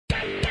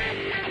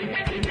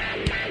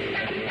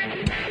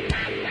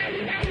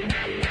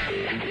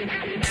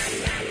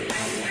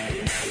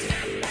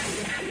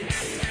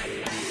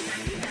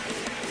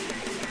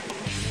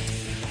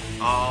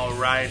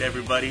right,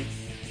 everybody.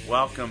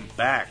 Welcome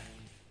back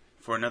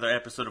for another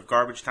episode of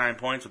Garbage Time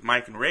Points with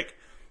Mike and Rick.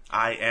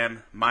 I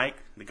am Mike.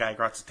 The guy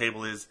across the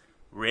table is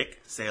Rick.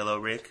 Say hello,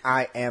 Rick.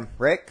 I am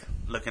Rick.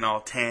 Looking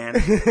all tan.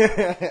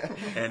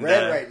 And,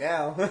 red right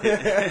now.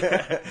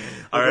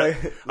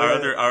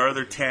 our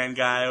other tan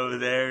guy over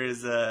there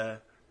is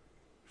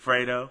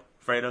Fredo.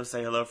 Fredo,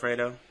 say hello,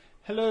 Fredo.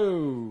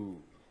 Hello.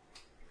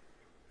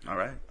 All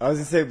right. I was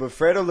going to say, but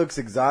Fredo looks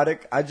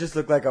exotic. I just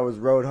look like I was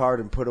rode hard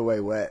and put away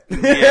wet.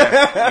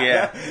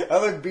 Yeah. I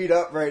look beat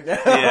up right now.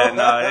 Yeah,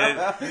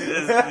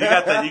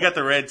 no, you got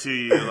the red to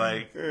you.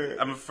 Like,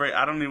 I'm afraid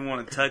I don't even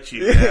want to touch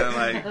you, man.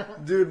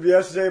 Like, dude,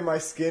 yesterday my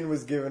skin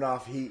was giving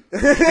off heat.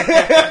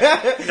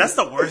 That's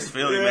the worst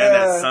feeling, man.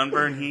 That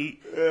sunburn heat.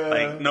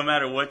 Like, no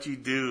matter what you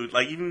do,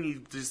 like even when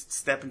you just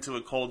step into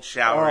a cold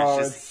shower,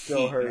 it's just still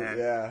heat, hurt. man.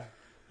 Yeah.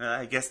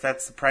 I guess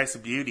that's the price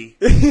of beauty.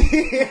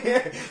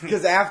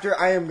 Because after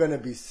I am going to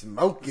be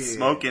smoking.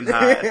 Smoking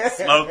hot.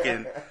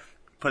 Smoking.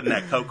 Putting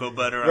that cocoa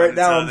butter on. Right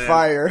now I'm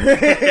fire.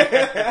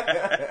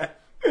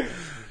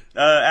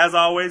 As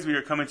always, we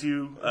are coming to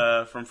you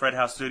from Fred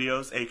House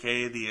Studios,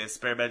 a.k.a. the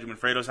Spare Benjamin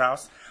Fredo's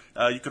house.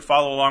 You could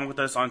follow along with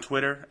us on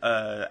Twitter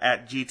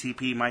at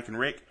GTP Mike and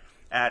Rick,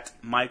 at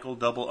Michael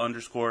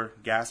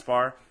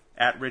 _Gaspar,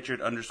 at Richard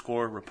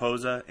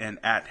 _Raposa, and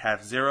at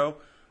Half Zero.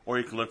 Or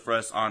you can look for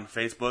us on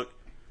Facebook.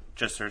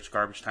 Just search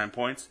Garbage Time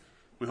Points.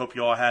 We hope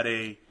you all had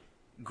a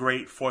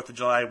great 4th of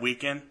July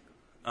weekend.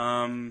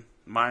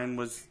 Mine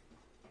was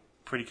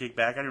pretty kicked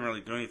back. I didn't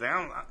really do anything.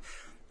 I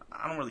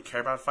don't really care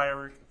about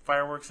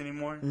fireworks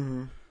anymore.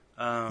 Mm-hmm.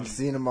 You've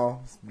seen them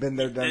all. Been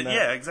there, done that.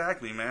 Yeah,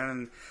 exactly, man.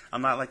 And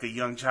I'm not like a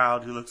young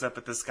child who looks up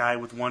at the sky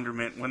with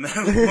wonderment when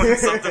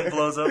something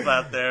blows up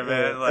out there,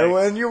 man. Like, and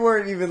when you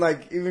weren't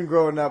even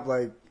growing up,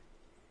 like,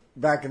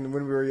 back when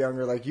we were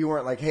younger, like, you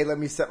weren't like, hey, let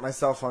me set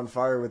myself on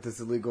fire with this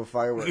illegal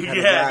firework kind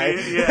of guy.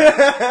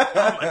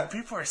 Yeah.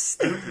 People are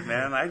stupid,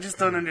 man. I just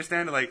don't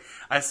understand it. Like,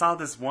 I saw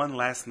this one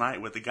last night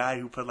with the guy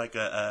who put like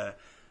a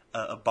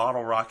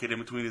bottle rocket in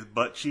between his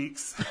butt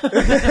cheeks. And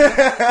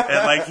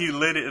like he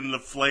lit it and the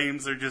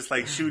flames are just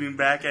like shooting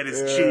back at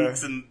his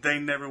cheeks and they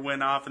never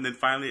went off and then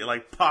finally it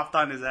like popped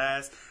on his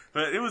ass.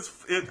 But it was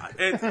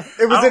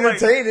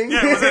entertaining.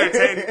 It was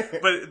entertaining.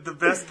 But the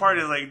best part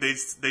is like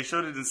they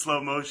showed it in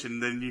slow motion.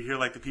 And then you hear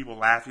like the people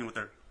laughing with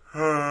their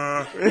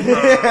and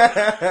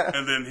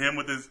then him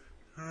with his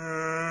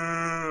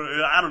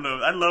I don't know.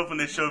 I love when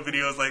they show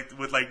videos like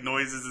with like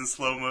noises in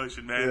slow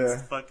motion, man.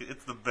 Yeah.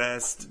 It's the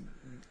best.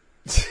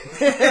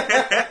 It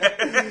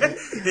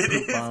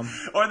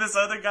is. Or this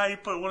other guy, he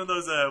put one of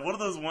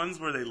those ones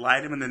where they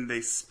light him and then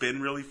they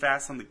spin really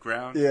fast on the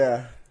ground.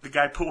 Yeah. The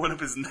guy put one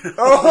up his nose.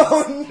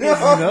 Oh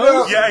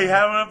no! Yeah, he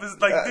had one up his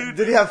dude.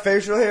 Did he have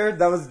facial hair?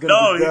 That was gonna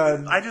be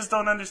done. I just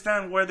don't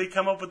understand where they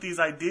come up with these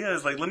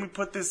ideas. Like, let me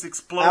put this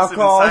explosive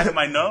inside of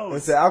my nose.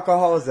 It's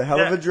alcohol is a hell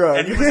of a drug.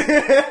 And he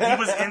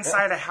was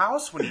inside a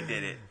house when he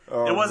did it.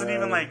 Oh, it wasn't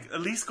even like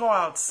at least go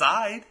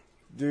outside.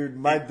 Dude,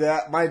 my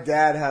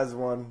dad has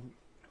one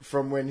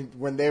from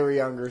when they were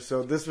younger.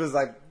 So this was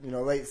like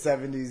late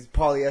 70s,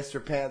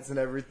 polyester pants and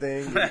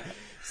everything.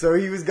 So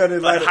he was gonna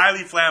like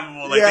highly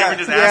flammable. Like they were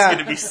just asking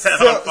to be set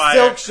on fire.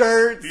 Silk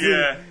shirts.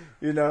 Yeah.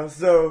 And,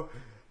 so.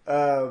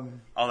 All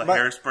the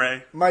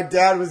hairspray. My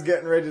dad was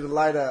getting ready to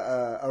light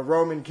a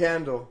Roman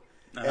candle,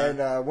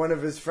 and one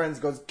of his friends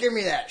goes, "Give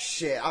me that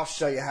shit! I'll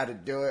show you how to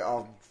do it."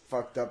 All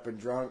fucked up and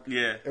drunk.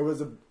 Yeah. It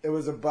was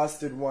a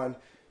busted one,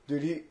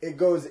 dude. It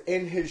goes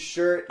in his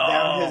shirt,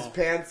 down his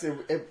pants.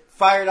 It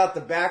fired out the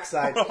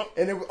backside,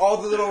 and all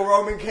the little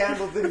Roman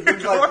candle things,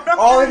 like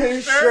all in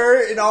his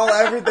shirt and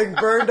everything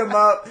burned him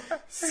up.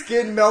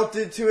 Skin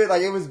melted to it,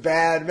 like it was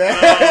bad, man.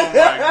 Oh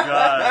my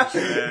gosh,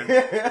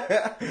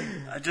 man!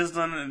 I just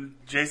done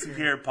Jason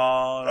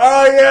Pierre-Paul.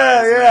 Oh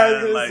yeah, I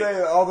was gonna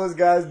say all those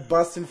guys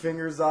busting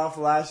fingers off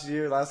last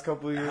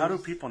couple of years. How do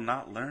people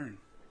not learn?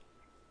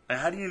 Like,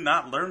 how do you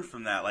not learn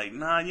from that? Like,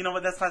 nah, you know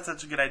what? That's not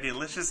such a good idea.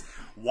 Let's just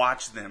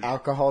watch them.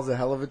 Alcohol's a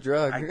hell of a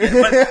drug.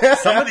 But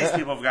some of these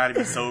people have got to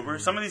be sober.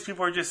 Some of these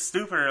people are just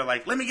stupid. Or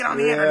like, let me get on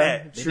the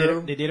internet.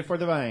 True. They did it for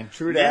the Vine.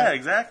 True that. Yeah,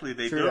 exactly.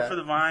 They do it for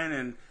the Vine,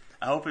 and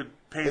I hope it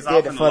pays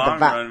off in the long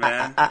run,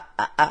 man.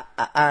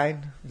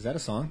 Is that a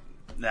song?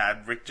 Nah,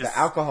 Rick just... The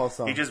alcohol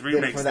song. He just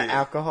remixed it. For the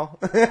alcohol?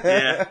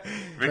 Yeah.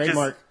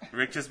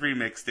 Rick just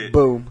remixed it.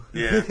 Boom.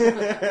 Yeah.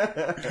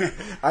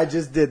 I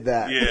just did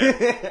that.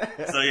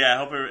 Yeah. So yeah, I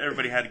hope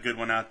everybody had a good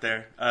one out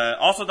there.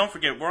 Also, don't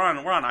forget, we're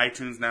on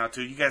iTunes now,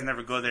 too. You guys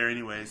never go there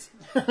anyways.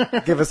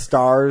 Give us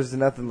stars,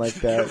 nothing like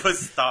that. Give us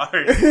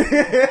stars.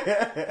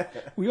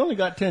 We only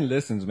got 10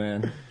 listens,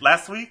 man.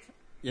 Last week?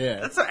 Yeah.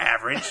 That's an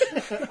average.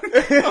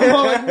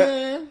 Oh,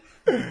 man.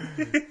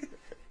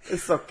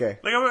 It's okay.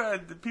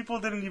 Like, people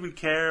didn't even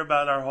care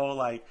about our whole,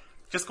 like,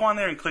 just go on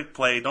there and click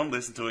play. Don't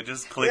listen to it.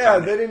 Just click on it.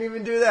 Yeah, they didn't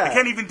even do that. They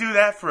can't even do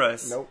that for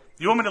us. Nope.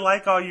 You want me to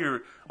like all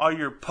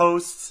your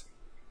posts?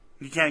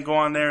 You can't go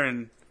on there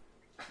and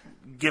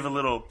give a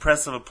little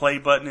press of a play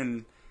button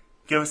and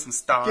give us some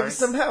stars. Give us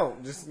some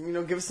help. Just,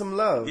 give us some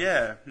love.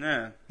 Yeah.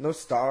 No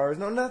stars,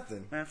 no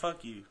nothing. Man,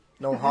 fuck you.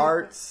 No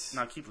hearts.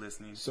 No, keep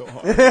listening. So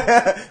hard.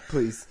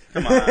 Please.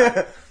 Come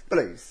on.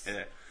 Please.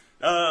 Yeah.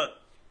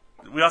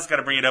 We also got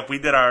to bring it up. We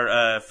did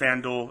our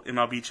FanDuel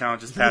MLB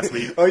challenge this past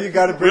week. Oh, you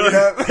got to bring it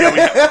up?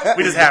 Yeah,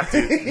 we just have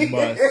to.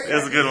 Must. It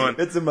was a good one.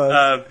 It's a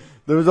must.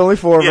 There was only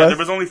 4 of us. Yeah, there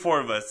was only 4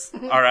 of us.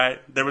 All right,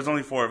 there was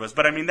only 4 of us.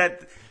 But I mean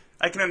that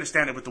I can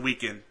understand it with the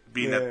weekend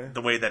being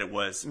the way that it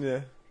was.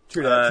 Yeah,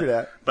 true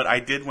that. But I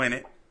did win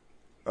it.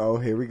 Oh,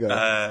 here we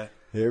go.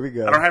 Here we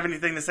go. I don't have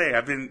anything to say.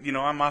 I've been,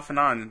 I'm off and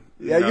on.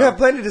 You have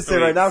plenty to say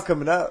right now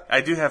coming up. I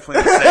do have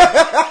plenty to say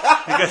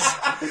because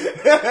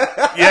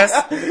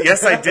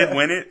yes, I did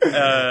win it,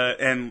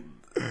 and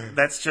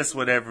that's just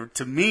whatever.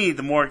 To me,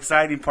 the more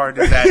exciting part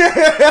is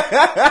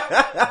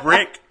that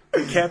Rick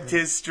kept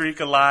his streak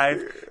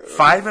alive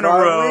 5 in a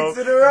row weeks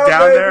in a row,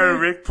 down baby. there at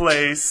Rick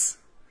Place.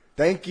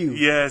 Thank you.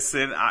 Yes,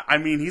 and I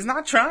mean, he's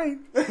not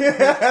trying.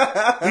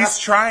 He's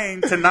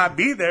trying to not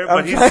be there,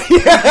 but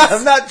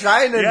I'm not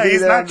trying to be there.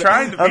 he's not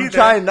trying to be there. I'm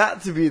trying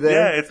not to be there.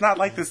 Yeah, it's not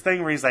like this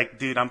thing where he's like,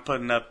 dude, I'm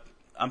putting up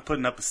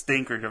a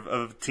stinker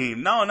of a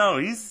team. No,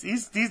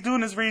 he's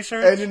doing his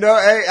research. And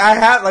I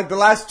had like the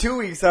last 2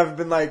 weeks I've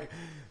been like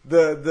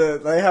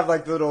I have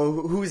like the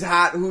little who's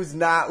hot, who's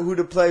not, who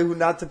to play, who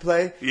not to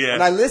play. Yeah.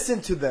 And I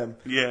listened to them.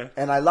 Yeah.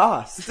 And I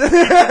lost.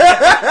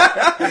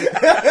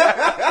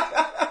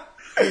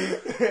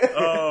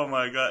 Oh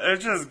my god,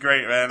 it's just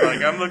great, man.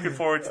 Like I'm looking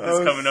forward to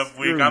this coming up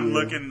week. I'm you.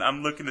 looking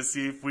to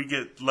see if we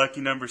get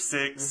lucky number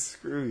 6.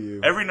 Screw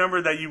you. Every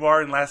number that you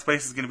are in last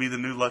place is going to be the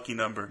new lucky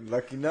number.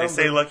 Lucky number. They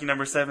say lucky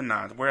number 7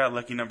 now. We're at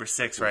lucky number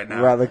 6 right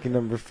now. We're at lucky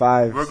number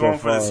 5. We're going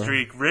for the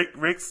streak.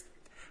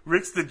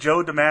 Rick's the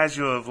Joe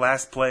DiMaggio of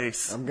last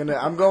place. I'm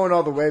going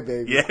all the way,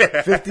 baby.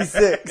 Yeah.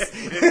 56.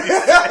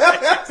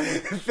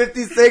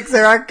 56,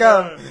 here I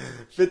come.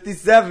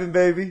 57,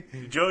 baby.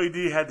 Joey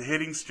D had the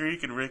hitting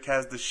streak and Rick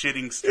has the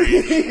shitting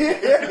streak.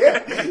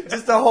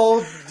 just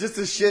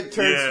a shit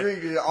turn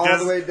streak all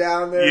the way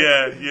down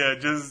there. Yeah,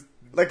 just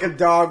like a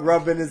dog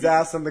rubbing his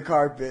ass on the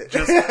carpet.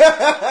 Just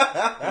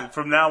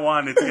from now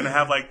on, it's gonna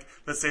have like,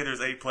 let's say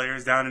there's 8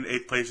 players down in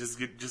 8th place. It's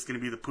just gonna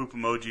be the poop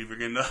emoji. We're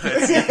gonna know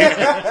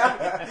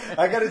that.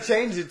 I gotta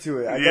change it to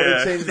it. I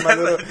gotta change my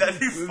the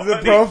the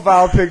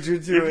profile picture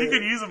to if it. you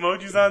could use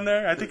emojis on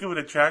there, I think it would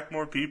attract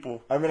more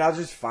people. I mean, I'll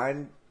just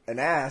find an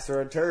ass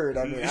or a turd.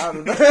 I mean, I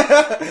don't know.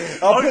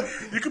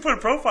 You could put a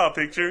profile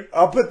picture.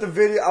 I'll put the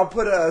video. I'll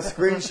put a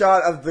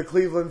screenshot of the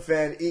Cleveland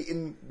fan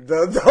eating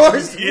the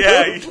horse.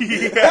 Yeah.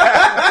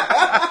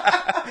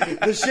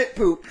 The shit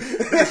poop.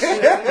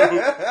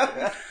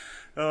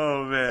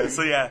 Oh man.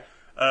 So yeah,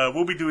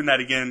 we'll be doing that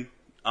again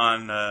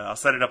on. I'll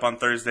set it up on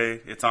Thursday.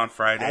 It's on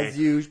Friday. As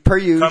usual, per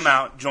usual. Come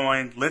out,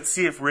 join. Let's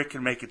see if Rick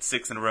can make it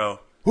 6 in a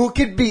row. Who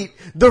could beat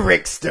the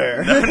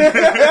Rickster?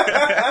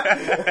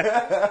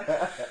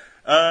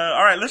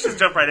 All right, let's just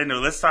jump right into it.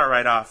 Let's start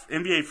right off.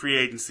 NBA free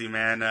agency,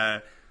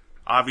 man.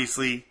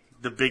 Obviously,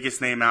 the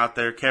biggest name out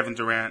there, Kevin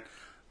Durant.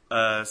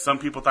 Some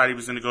people thought he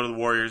was going to go to the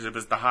Warriors. It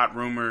was the hot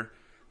rumor,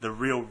 the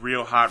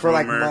real hot rumor. For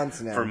like months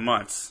now. For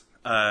months.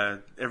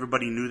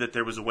 Everybody knew that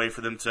there was a way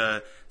for them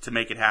to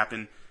make it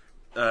happen.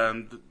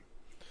 I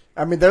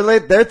mean,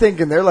 they're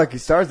thinking they're lucky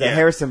stars that Yeah.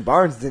 Harrison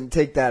Barnes didn't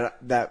take that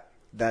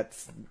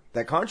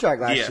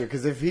contract last Yeah. year,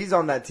 because if he's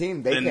on that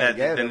team, they can't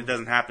get then him. it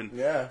doesn't happen.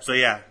 Yeah. So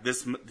yeah,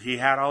 he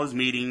had all his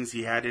meetings.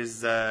 He had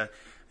his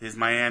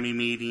Miami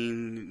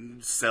meeting,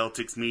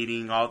 Celtics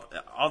meeting, all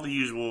the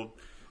usual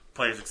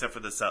players except for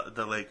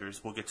the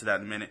Lakers. We'll get to that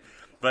in a minute.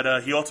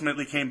 But he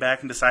ultimately came back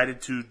and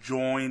decided to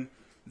join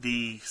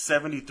the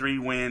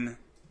 73-win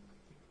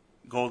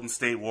Golden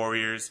State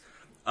Warriors.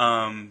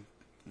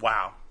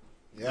 Wow.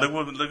 Yeah. Look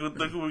what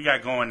we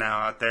got going now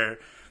out there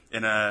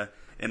in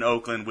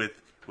Oakland with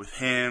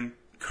him,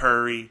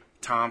 Curry,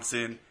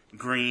 Thompson,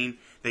 Green.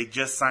 They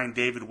just signed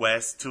David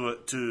West to a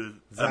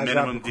Zaza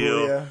minimum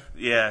deal. Pachulia.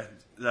 Yeah,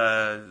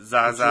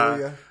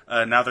 Zaza.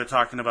 Now they're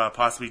talking about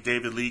possibly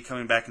David Lee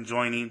coming back and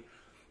joining.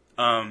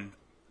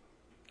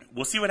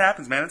 We'll see what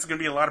happens, man. It's going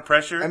to be a lot of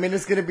pressure. I mean,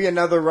 it's going to be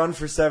another run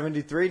for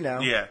 73 now.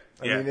 Yeah.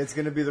 I mean, it's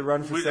going to be the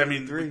run for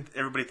 73. I mean,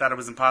 everybody thought it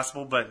was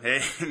impossible, but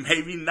hey,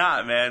 maybe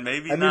not, man.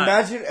 Maybe I mean,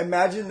 not.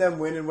 imagine them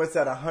winning, what's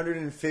that,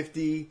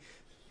 150,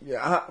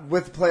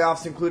 with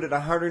playoffs included,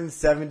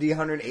 170,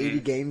 180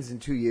 games in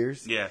 2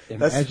 years. Yeah.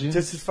 That's Imagine.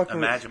 just as fucking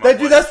Imagine, that, my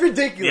dude, boy. that's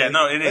ridiculous. Yeah,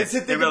 no, it is. Like, to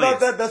think It really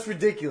about is. that's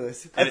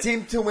ridiculous. A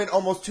team to win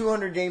almost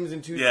 200 games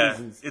in two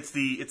seasons. It's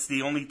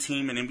the only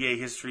team in NBA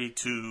history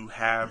to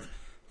have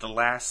the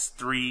last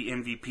 3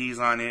 MVPs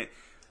on it.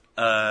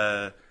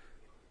 And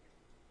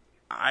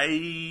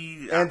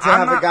to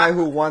have a guy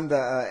who won the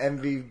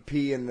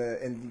MVP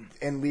and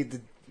lead the.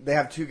 They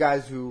have 2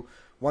 guys who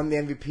won the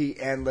MVP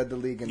and led the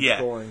league in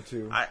scoring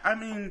too. I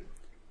mean,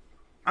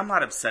 I'm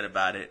not upset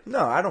about it.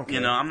 No, I don't care.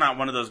 You know, I'm not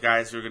one of those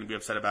guys who are going to be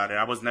upset about it.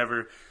 I was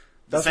never.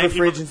 That's what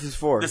free agency's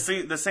for.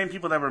 The same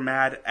people that were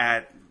mad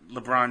at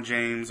LeBron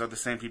James are the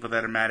same people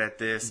that are mad at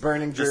this.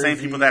 Burning The same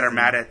people jerseys that are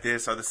mad at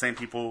this are the same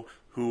people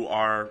who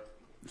are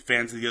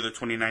fans of the other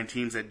 29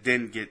 teams that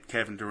didn't get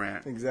Kevin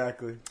Durant.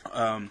 Exactly.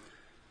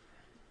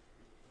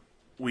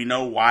 We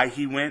know why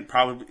he went.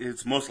 Probably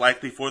it's most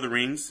likely for the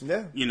rings.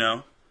 Yeah. You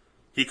know,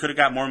 he could have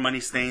got more money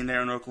staying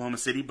there in Oklahoma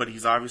City, but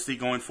he's obviously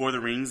going for the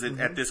rings.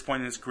 At this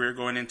point in his career,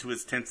 going into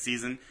his 10th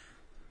season,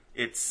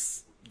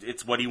 it's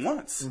what he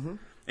wants.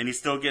 And he's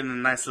still getting a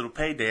nice little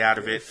payday out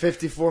of it.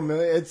 54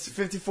 million. It's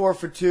 54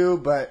 for 2,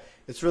 but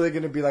it's really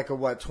going to be like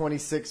a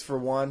 26 for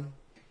 1.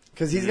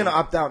 Because he's going to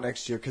opt out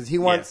next year because he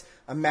wants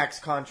a max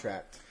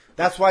contract.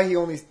 That's why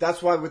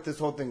That's why what this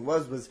whole thing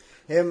was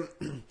him.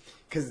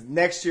 Because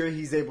next year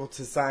he's able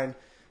to sign.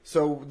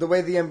 So the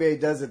way the NBA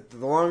does it,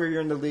 the longer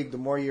you're in the league, the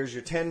more years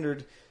you're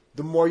tendered,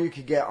 the more you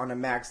could get on a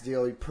max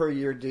deal, your per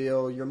year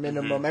deal, your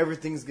minimum,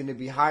 everything's going to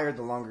be higher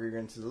the longer you're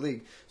into the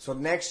league. So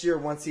next year,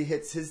 once he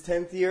hits his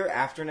 10th year,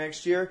 after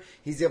next year,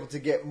 he's able to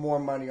get more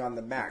money on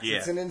the max.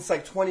 Yeah. It's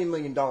like $20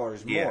 million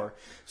more.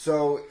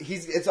 So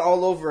it's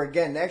all over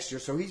again next year.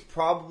 So he's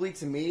probably,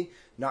 to me,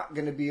 not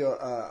going to be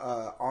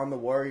on the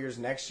Warriors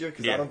next year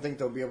because I don't think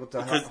they'll be able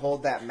to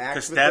hold that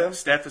max with them.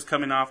 Steph is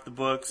coming off the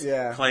books.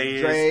 Yeah. Clay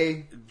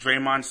is.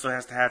 Draymond still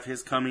has to have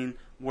his coming.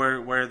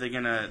 Where are they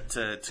gonna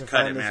to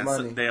cut it, man?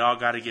 So they all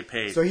got to get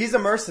paid. So he's a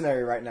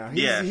mercenary right now.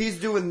 He's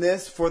doing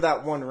this for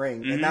that one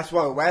ring, and that's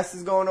why West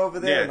is going over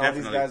there, and all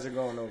these guys are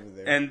going over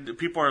there. And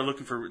people are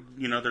looking for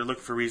they're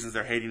looking for reasons.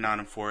 They're hating on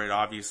him for it.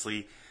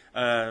 Obviously,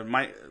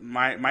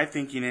 my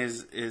thinking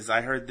is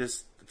I heard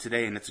this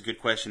today, and it's a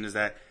good question. Is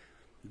that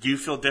do you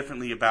feel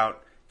differently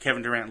about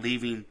Kevin Durant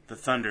leaving the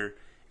Thunder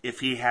if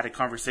he had a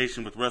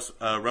conversation with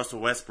Russell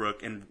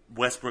Westbrook, and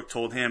Westbrook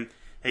told him,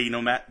 hey, you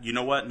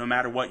know what? No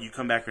matter what, you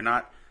come back or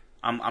not,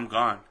 I'm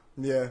gone.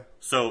 Yeah.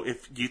 So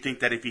do you think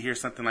that if he hears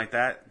something like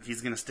that,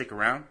 he's going to stick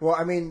around? Well,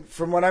 I mean,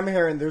 from what I'm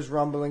hearing, there's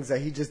rumblings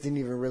that he just didn't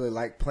even really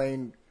like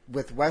playing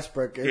with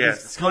Westbrook.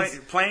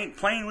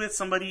 Playing with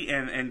somebody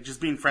and just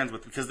being friends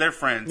with them because they're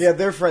friends. Yeah,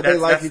 they're friends. They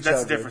like each other.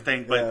 That's a different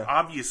thing. But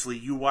obviously,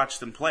 you watch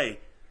them play.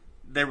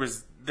 There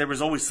was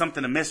always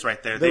something amiss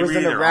right there. They were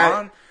either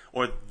on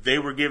or they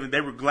were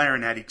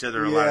glaring at each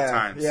other a lot of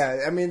times.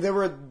 Yeah, I mean,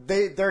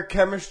 their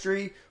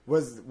chemistry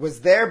was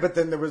there, but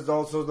then there was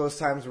also those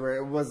times where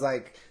it was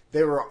like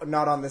they were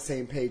not on the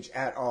same page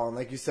at all. And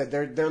like you said,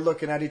 they're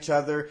looking at each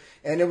other,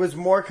 and it was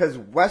more because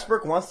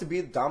Westbrook wants to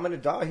be the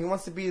dominant dog. He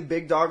wants to be the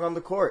big dog on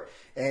the court,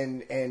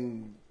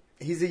 and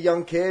he's a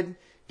young kid.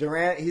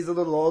 Durant, he's a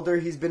little older.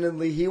 He's been in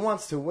the league. He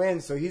wants to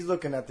win, so he's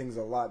looking at things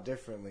a lot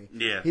differently.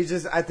 Yeah,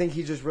 I think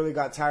he just really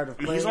got tired of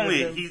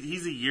playing.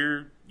 He's a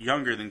year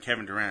younger than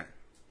Kevin Durant.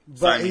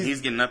 So, I mean,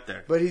 he's getting up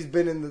there. But he's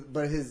been in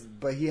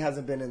but he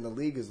hasn't been in the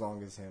league as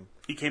long as him.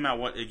 He came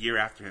out a year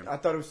after him? I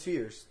thought it was 2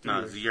 years. No,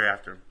 it was a year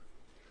after him.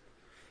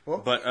 Well,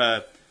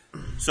 but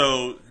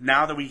so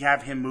now that we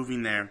have him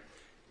moving there,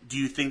 do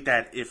you think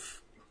that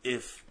if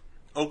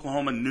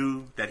Oklahoma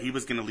knew that he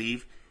was going to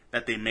leave,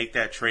 that they make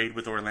that trade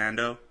with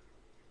Orlando?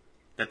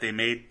 That they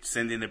made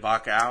sending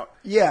Ibaka out?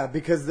 Yeah,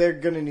 because they're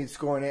going to need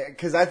scoring.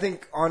 Because I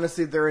think,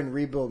 honestly, they're in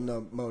rebuild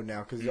mode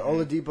now. Because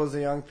Oladipo's a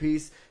young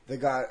piece. They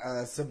got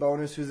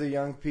Sabonis, who's a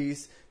young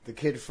piece. The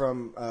kid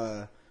from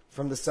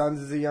the Suns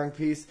is a young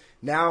piece.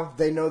 Now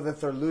they know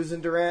that they're losing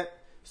Durant.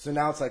 So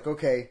now it's like,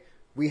 okay,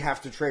 we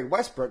have to trade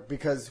Westbrook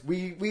because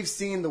we've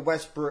seen the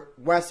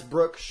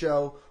Westbrook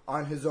show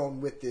on his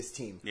own with this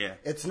team. Yeah,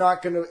 it's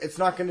not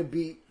gonna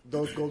beat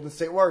those Golden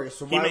State Warriors.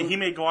 So he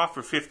may go off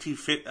for 50.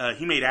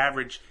 He may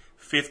average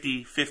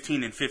 50,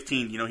 15, and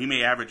 15. He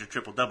may average a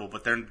triple-double,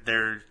 but they'll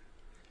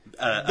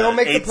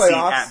make the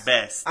playoffs at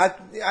best.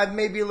 I'd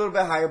maybe a little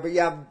bit higher, but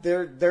yeah,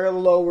 they're a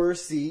lower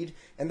seed,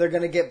 and they're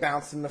going to get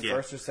bounced in the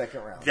first or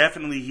second round.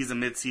 Definitely, he's a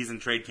mid-season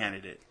trade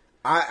candidate.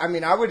 I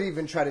mean, I would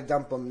even try to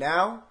dump him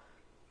now.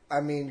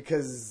 I mean,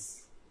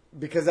 because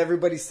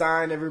everybody's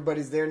signed,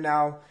 everybody's there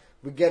now.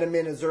 We get him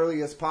in as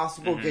early as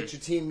possible, get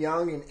your team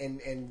young,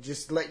 and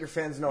just let your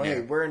fans know,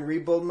 hey, we're in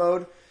rebuild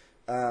mode.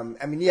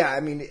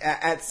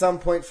 At some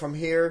point from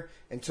here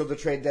until the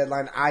trade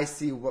deadline, I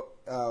see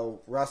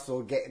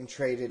Russell getting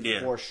traded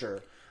for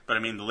sure. But I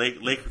mean, the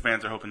Laker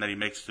fans are hoping that he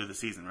makes it through the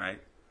season, right?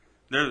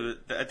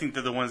 I think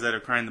they're the ones that are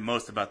crying the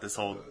most about this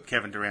whole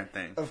Kevin Durant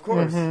thing. Of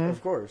course,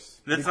 of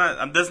course. That's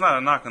not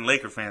a knock on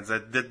Laker fans.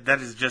 That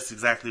is just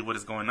exactly what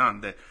is going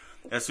on. That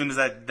as soon as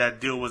that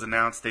deal was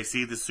announced, they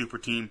see the super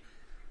team.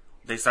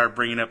 They start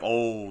bringing up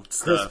old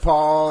stuff. Chris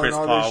Paul,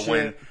 this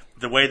when shit.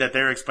 The way that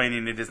they're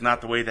explaining it is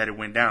not the way that it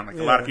went down. Like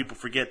a lot of people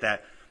forget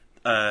that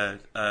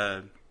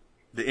the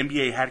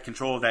NBA had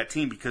control of that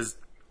team because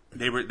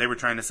they were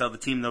trying to sell the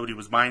team. Nobody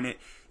was buying it.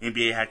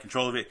 NBA had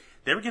control of it.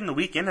 They were getting the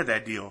weak end of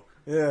that deal.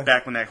 Yeah.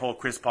 Back when that whole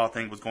Chris Paul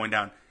thing was going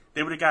down,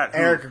 they would have got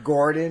Eric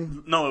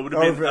Gordon. No, it would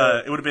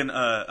have been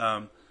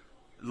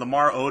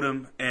Lamar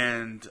Odom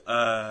and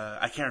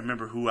I can't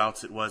remember who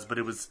else it was, but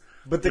it was.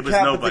 But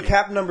the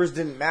cap numbers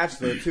didn't match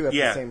though too at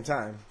the same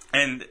time.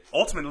 And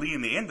ultimately,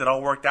 in the end, it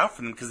all worked out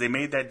for them because they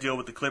made that deal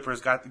with the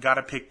Clippers, got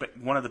a pick,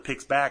 one of the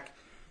picks back,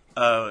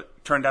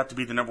 turned out to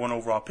be the number 1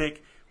 overall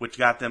pick, which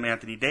got them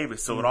Anthony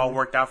Davis. So it all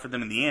worked out for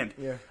them in the end.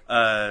 Yeah.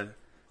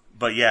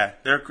 But yeah,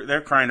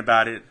 they're crying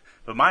about it.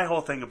 But my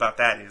whole thing about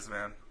that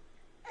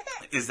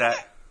is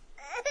that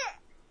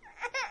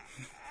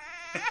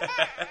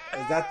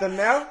Is that them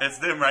now? It's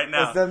them right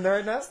now. It's them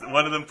right now?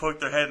 One of them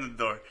poked their head in the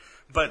door.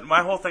 But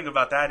my whole thing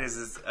about that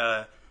is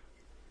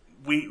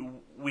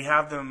we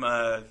have them,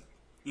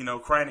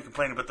 crying and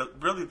complaining. But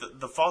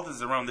the fault is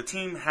their own. The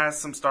team has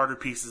some starter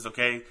pieces,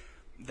 okay,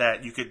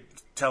 that you could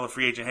tell a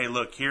free agent, hey,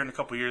 look, here in a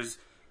couple years,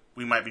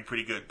 we might be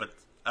pretty good. But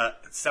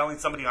selling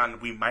somebody on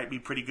we might be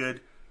pretty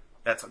good,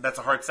 that's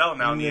a hard sell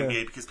now in the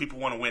NBA because people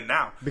want to win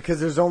now. Because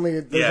there's only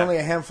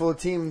a handful of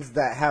teams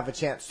that have a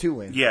chance to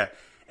win. Yeah,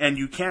 and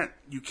you can't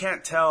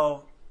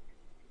tell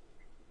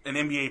an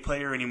NBA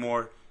player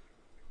anymore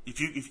if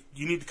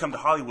you need to come to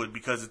Hollywood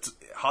because it's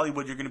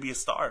Hollywood. You're going to be a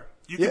star.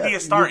 You can be a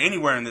star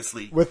anywhere in this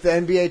league with the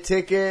NBA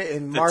ticket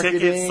and marketing,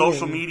 ticket,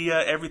 social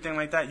media, everything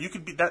like that. You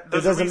could be that.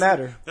 It doesn't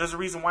matter. There's a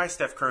reason why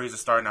Steph Curry is a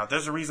star now.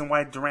 There's a reason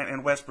why Durant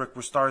and Westbrook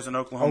were stars in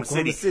Oklahoma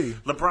City.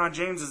 LeBron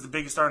James is the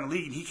biggest star in the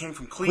league, and he came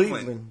from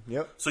Cleveland.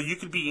 Yep. So you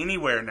could be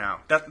anywhere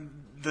now.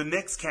 The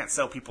Knicks can't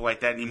sell people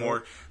like that anymore.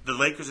 Nope. The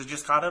Lakers have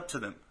just caught up to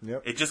them.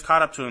 Yep. It just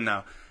caught up to them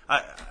now.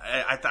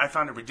 I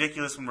found it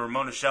ridiculous when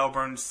Ramona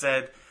Shelburne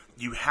said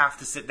you have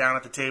to sit down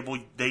at the table.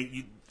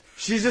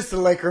 She's just a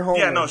Laker homer.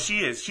 Yeah, no, she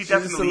is. She's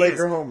definitely just a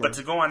Laker homer. But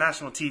to go on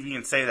national TV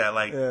and say that,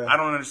 I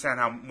don't understand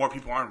how more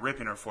people aren't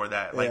ripping her for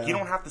that. You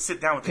don't have to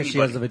sit down with anybody. Because she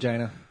has a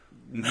vagina.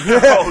 No.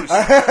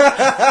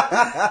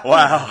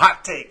 Wow,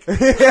 hot take.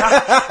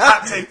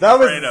 Hot take. That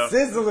was Fredo.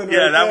 sizzling. Yeah,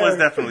 right that there. was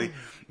definitely.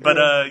 But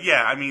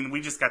I mean,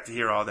 we just got to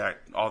hear all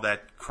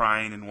that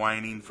crying and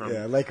whining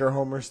from Laker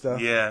homer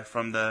stuff. Yeah,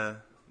 from the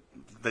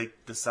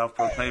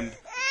self-proclaimed.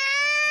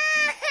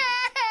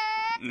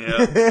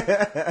 Yeah,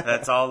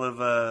 that's all of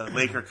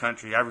Laker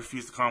country. I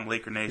refuse to call them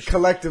Laker Nation.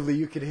 Collectively,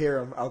 you could hear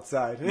them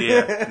outside.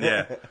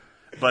 Yeah.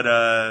 But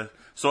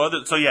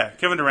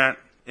Kevin Durant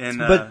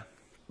and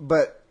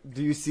but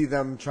do you see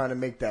them trying to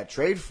make that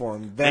trade for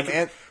him?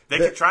 They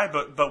could try,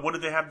 but what do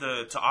they have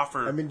to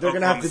offer? I mean, they're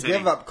going to have to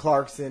give up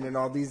Clarkson and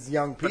all these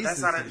young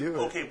pieces to do it.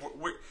 Okay,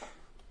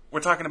 we're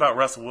talking about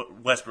Russell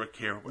Westbrook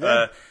here,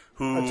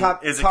 who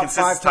is a top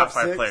consistent top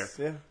five 6 player.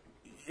 Yeah.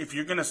 If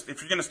you're gonna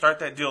start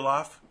that deal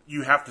off,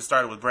 you have to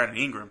start it with Brandon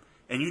Ingram,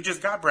 and you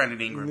just got Brandon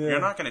Ingram. Yeah.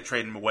 You're not going to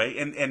trade him away,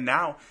 and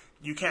now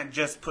you can't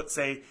just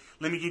say,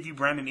 let me give you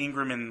Brandon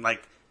Ingram and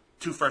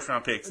 2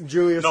 first-round picks.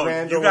 Julius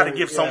Randle. You got to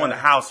give someone the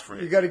house for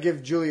it. You got to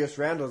give Julius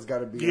Randle's got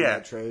to be in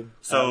that trade.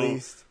 So, at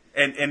least.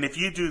 And if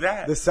you do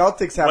that, the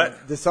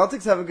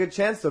Celtics have a good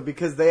chance though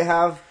because they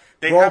have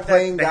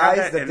role-playing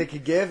guys that they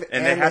could give,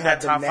 and they have that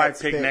top 5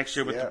 pick picks. next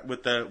year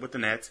with the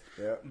Nets.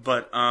 Yeah.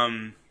 But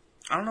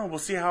I don't know. We'll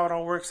see how it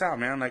all works out,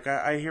 man.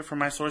 I hear from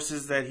my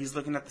sources that he's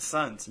looking at the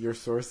Suns. Your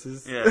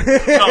sources? Yeah.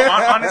 No,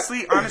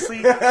 honestly,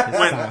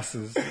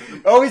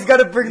 always got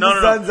to bring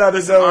the Suns out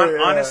of nowhere.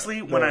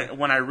 Honestly,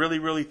 when I really,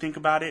 really think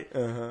about it,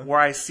 where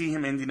I see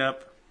him ending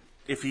up,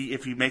 if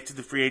he makes it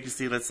to free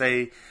agency, let's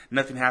say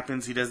nothing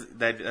happens, he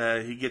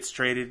gets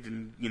traded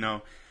and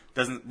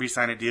doesn't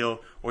re-sign a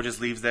deal or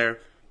just leaves there.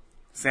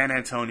 San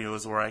Antonio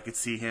is where I could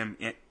see him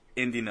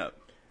ending up.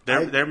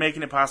 They're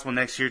making it possible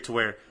next year to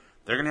where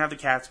they're going to have the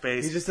cap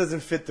space. He just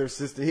doesn't fit their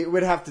system. It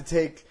would have to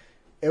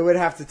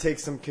take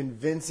some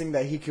convincing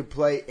that he could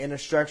play in a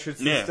structured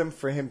system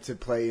for him to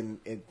play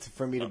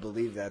for me to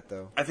believe that,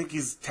 though. I think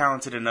he's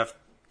talented enough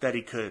that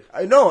he could.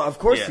 I know, of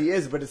course he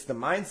is, but it's the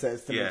mindset,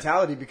 it's the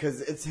mentality,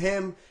 because it's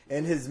him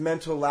and his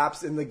mental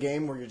lapse in the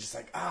game where you're just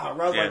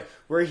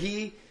where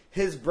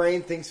his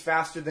brain thinks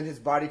faster than his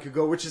body could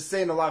go, which is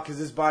saying a lot because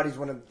his body's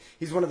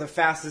he's one of the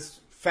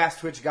fast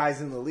twitch guys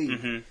in the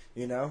league.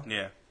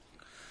 Yeah.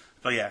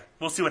 But yeah,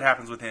 we'll see what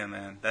happens with him,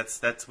 man.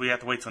 That's we have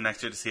to wait till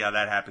next year to see how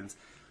that happens.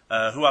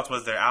 Who else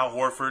was there? Al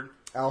Horford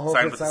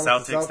signed with the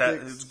Celtics.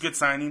 That was a good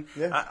signing.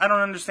 Yeah. I don't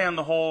understand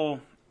the whole.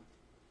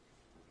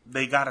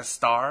 They got a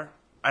star.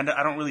 I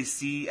don't really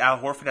see Al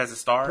Horford as a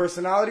star.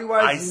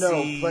 Personality-wise,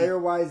 no.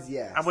 Player-wise,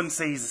 yes. I wouldn't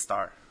say he's a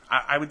star.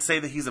 I would say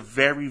that he's a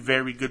very,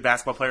 very good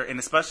basketball player, and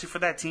especially for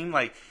that team,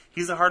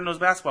 he's a hard-nosed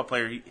basketball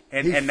player.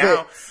 And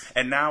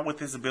now with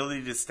his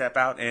ability to step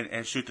out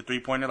and shoot the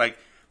three-pointer,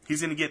 he's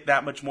going to get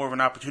that much more of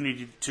an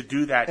opportunity to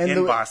do that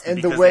in Boston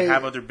because they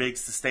have other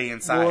bigs to stay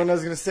inside. Well, and I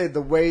was going to say,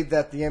 the way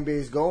that the NBA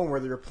is going,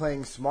 where they're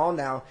playing small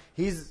now,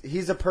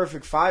 he's a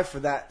perfect 5 for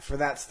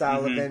that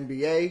style of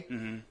NBA.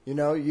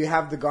 Mm-hmm. You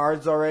have the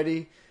guards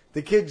already.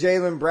 The kid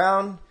Jaylen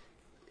Brown,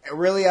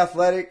 really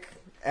athletic,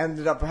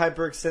 ended up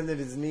hyperextended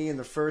his knee in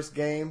the first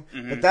game,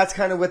 but that's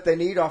kind of what they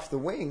need off the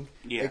wing.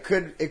 Yeah.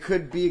 It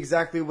could be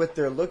exactly what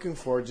they're looking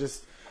for,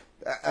 just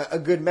a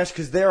good mesh,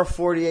 because they're a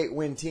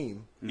 48-win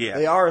team. Yeah.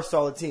 They are a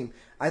solid team.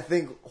 I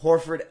think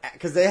Horford,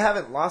 because they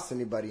haven't lost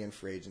anybody in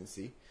free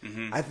agency,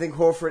 I think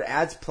Horford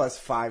adds plus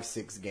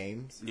 5-6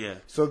 games. Yeah.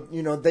 So,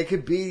 they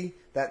could be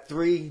that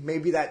 3,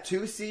 maybe that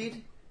 2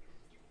 seed,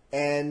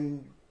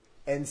 and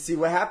see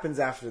what happens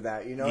after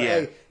that.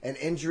 Hey, an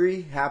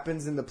injury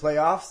happens in the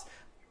playoffs.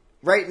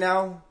 Right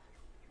now,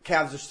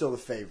 Cavs are still the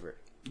favorite.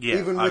 Yeah,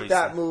 even with obviously.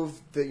 that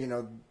move,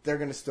 they're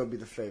going to still be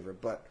the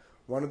favorite. But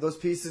one of those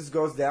pieces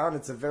goes down,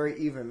 it's a very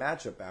even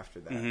matchup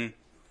after that. Mm-hmm.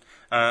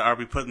 Are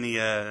we putting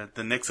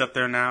the Knicks up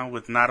there now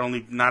with not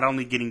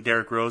only getting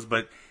Derrick Rose,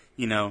 but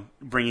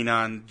bringing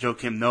on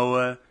Joakim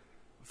Noah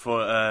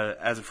for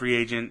as a free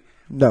agent.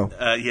 No.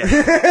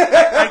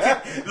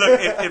 Yeah. Look,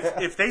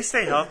 if they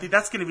stay healthy,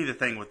 that's going to be the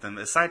thing with them.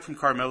 Aside from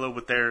Carmelo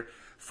with their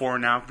 4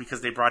 now,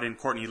 because they brought in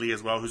Courtney Lee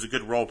as well, who's a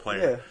good role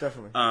player. Yeah,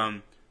 definitely.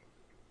 And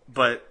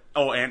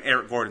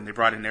Eric Gordon. They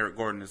brought in Eric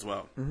Gordon as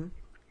well. Mm-hmm.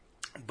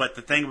 But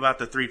the thing about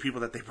the 3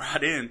 people that they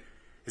brought in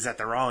is that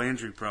they're all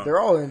injury prone. They're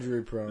all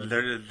injury prone.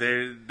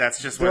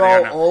 That's just they're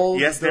where they are now.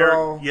 Old, yes,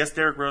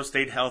 Derrick Rose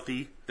stayed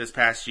healthy this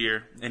past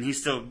year, and he's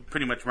still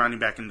pretty much rounding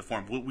back into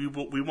form.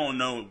 We won't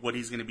know what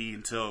he's going to be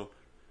until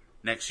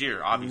next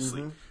year,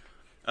 obviously.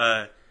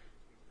 Mm-hmm.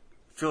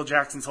 Phil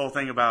Jackson's whole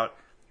thing about,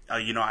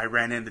 I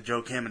ran into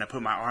Joakim and I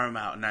put my arm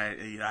out and I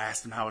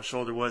asked him how his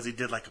shoulder was. He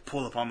did like a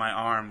pull up on my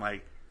arm.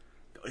 Like,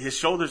 his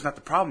shoulder's not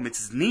the problem. It's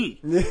his knee.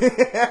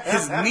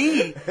 His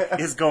knee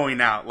is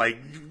going out. Like,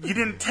 you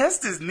didn't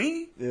test his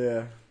knee.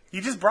 Yeah.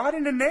 You just brought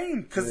in a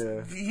name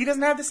because he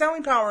doesn't have the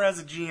selling power as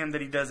a GM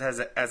that he does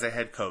as a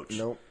head coach.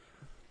 Nope.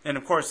 And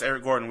of course,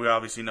 Eric Gordon, we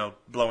obviously know,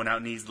 blowing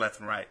out knees left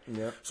and right.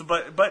 Yep. So,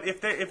 but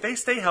if they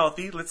stay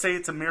healthy, let's say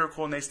it's a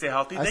miracle and they stay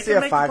healthy, they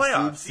can make the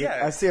playoffs. Seed.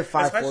 Yeah, I see a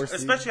 5-4 seed,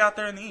 especially out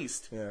there in the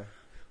East. Yeah.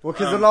 Well,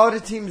 because a lot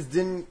of teams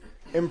didn't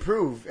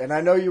improve, and I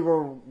know you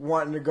were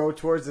wanting to go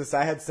towards this.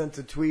 I had sent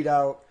a tweet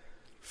out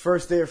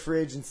first day of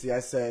free agency.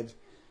 I said,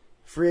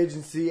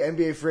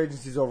 NBA free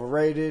agency is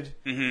overrated.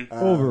 Mm-hmm.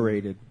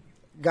 Overrated.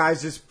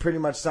 Guys just pretty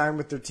much sign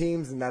with their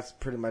teams, and that's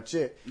pretty much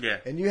it. Yeah.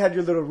 And you had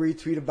your little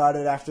retweet about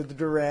it after the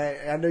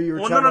Durant. I know you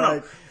were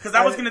no. Because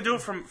I was going to do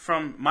it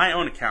from my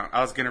own account. I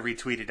was going to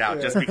retweet it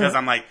out just because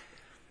I'm like,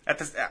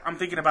 I'm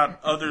thinking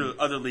about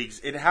other leagues.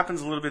 It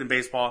happens a little bit in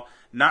baseball,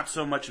 not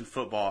so much in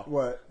football.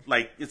 What?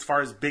 Like, as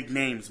far as big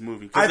names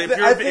moving. Because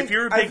if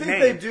you're a big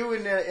name, they do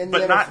in the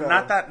but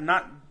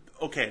NFL.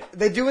 Okay.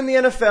 They do in the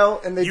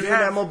NFL and they do in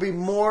MLB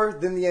more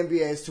than the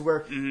NBA is to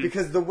where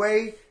because the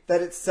way that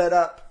it's set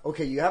up,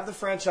 okay, you have the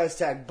franchise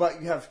tag,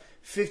 but you have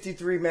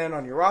 53 men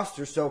on your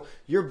roster, so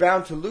you're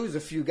bound to lose a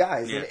few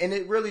guys, and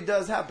it really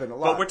does happen a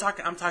lot. But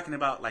I'm talking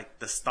about like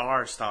the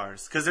stars,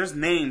 because there's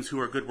names who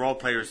are good role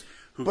players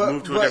who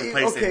moved to a different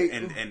place. Okay,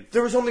 and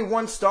there was only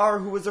one star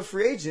who was a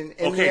free agent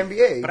in the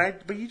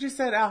NBA. But you just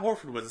said Al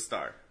Horford was a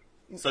star.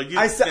 So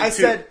I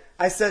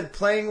said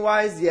playing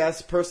wise,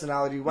 yes.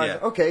 Personality wise,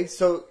 yeah. Okay,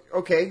 so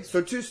 2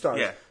 stars.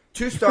 Yeah.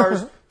 2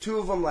 stars, 2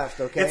 of them left.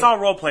 Okay, it's all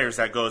role players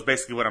that go. Is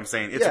basically what I'm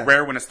saying. It's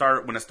rare when a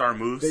star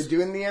moves. They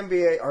do in the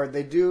NBA, or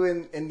they do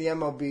in the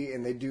MLB,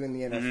 and they do in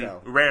the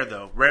NFL.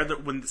 Mm-hmm. Rare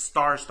when the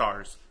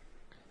stars.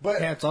 But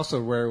yeah, it's also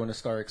rare when a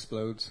star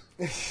explodes.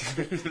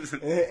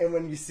 And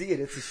when you see it,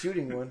 it's a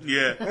shooting one.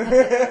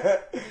 Yeah.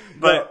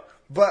 But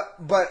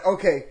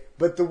okay.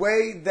 But the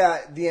way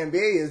that the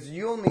NBA is,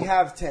 you only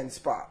have 10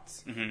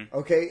 spots. Mm-hmm.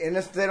 Okay? And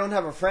if they don't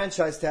have a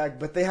franchise tag,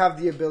 but they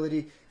have the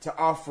ability to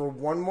offer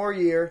one more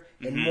year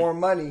and more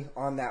money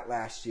on that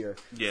last year.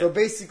 Yeah. So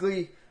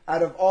basically,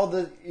 out of all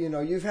the,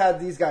 you've had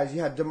these guys. You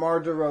had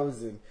DeMar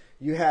DeRozan.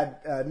 You had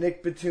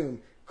Nick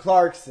Batum,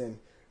 Clarkson,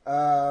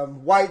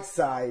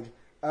 Whiteside.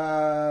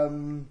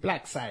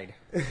 Blackside.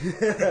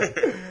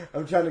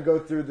 I'm trying to go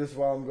through this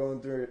while I'm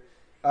going through it.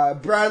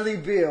 Bradley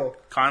Beal.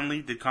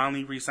 Did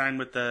Conley re-sign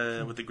with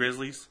the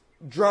Grizzlies?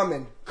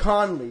 Drummond,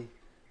 Conley.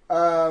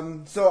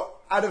 So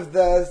out of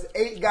the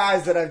 8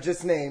 guys that I've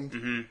just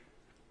named,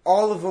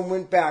 all of them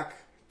went back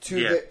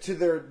to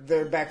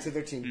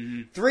their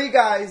team. 3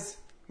 guys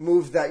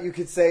moved that you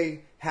could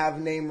say have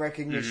name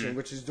recognition,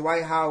 which is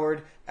Dwight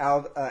Howard,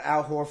 Al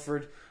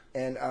Horford,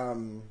 and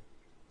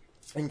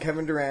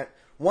Kevin Durant.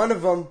 One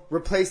of them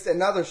replaced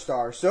another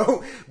star,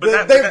 so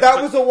that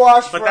was a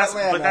wash for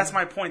Atlanta. But that's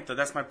my point,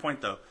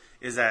 though.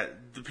 Is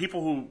that the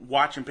people who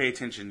watch and pay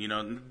attention,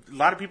 a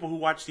lot of people who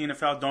watch the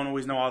NFL don't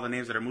always know all the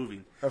names that are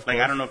moving. Like,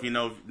 I don't know if you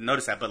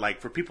notice that, but like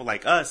for people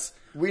like us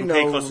who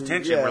pay close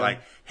attention, we're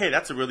like, hey,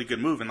 that's a really good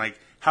move, and like,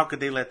 how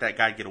could they let that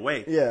guy get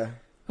away? Yeah.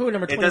 Who,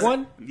 number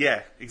 21?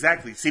 Yeah,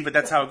 exactly. See, but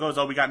that's how it goes.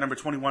 Oh, we got number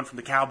 21 from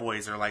the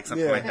Cowboys or like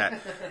something like that,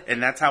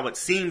 and that's how it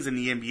seems in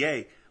the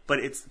NBA.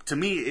 But to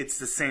me, it's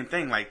the same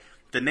thing. Like,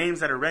 the names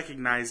that are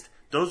recognized,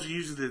 those are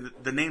usually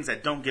the names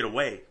that don't get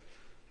away.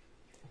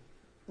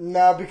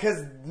 No,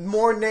 because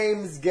more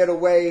names get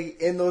away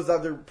in those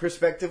other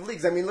prospective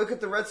leagues. I mean, look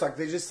at the Red Sox.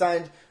 They just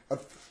signed a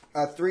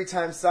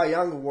 3-time Cy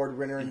Young Award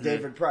winner in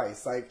David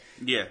Price. Like,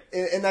 yeah,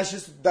 and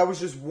that was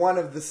just one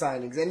of the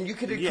signings. And you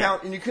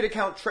could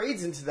account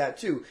trades into that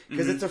too,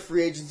 because it's a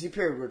free agency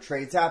period where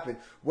trades happen.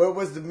 Where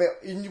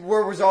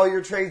was all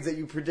your trades that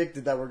you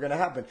predicted that were going to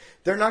happen?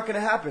 They're not going to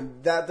happen.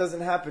 That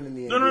doesn't happen in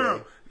the NBA.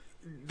 No.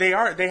 They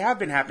have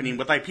been happening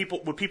with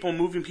people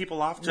moving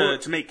people off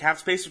to make cap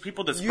space for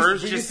people. The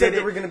Spurs you said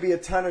there were going to be a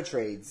ton of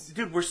trades.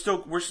 Dude, we're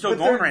still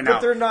going right now. But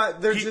they're not.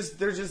 They're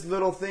just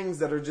little things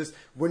that are just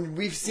when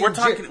we've seen. We're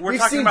talking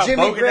about Jimmy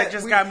Bogut Grant, that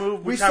just got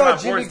moved. We saw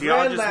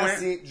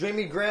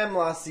Jimmy Graham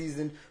last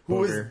season,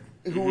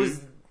 who was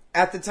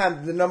at the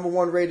time the number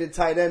 1 rated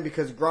tight end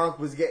because Gronk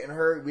was getting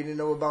hurt. We didn't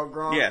know about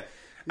Gronk. Yeah.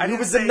 He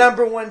was the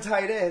number 1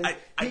 tight end.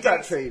 He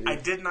got traded. I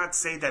did not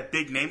say that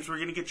big names were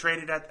going to get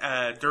traded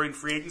at during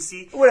free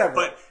agency. Whatever.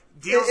 But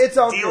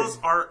deals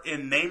are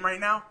in name right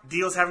now.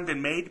 Deals haven't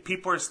been made.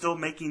 People are still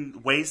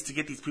making ways to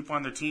get these people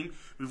on their team.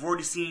 We've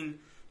already seen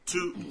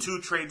two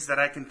trades that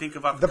I can think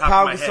of off the top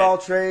of my head. The Pau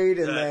Gasol trade,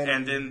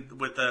 and then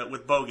with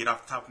Bogut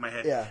off the top of my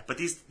head. Yeah. But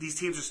these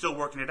teams are still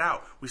working it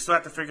out. We still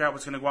have to figure out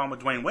what's going to go on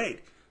with Dwayne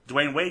Wade.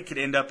 Dwayne Wade could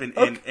end up in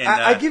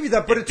I give you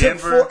that, but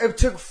it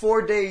took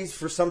 4 days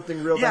for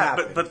something real to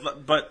happen.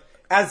 But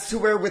as to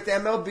where with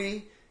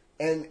MLB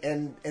and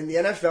the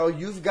NFL,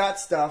 you've got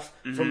stuff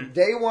from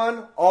day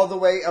one all the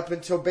way up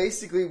until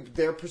basically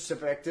their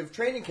prospective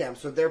training camp.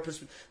 So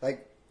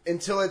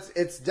until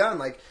it's done.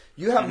 Like,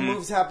 you have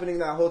moves happening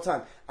that whole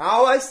time.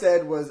 All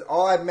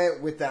I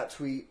meant with that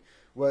tweet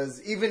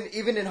was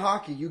even in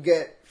hockey, you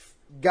get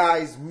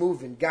guys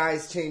moving,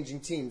 guys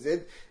changing teams.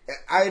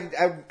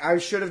 I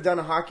should have done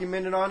a hockey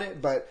minute on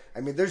it, but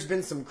I mean, there's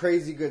been some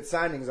crazy good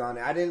signings on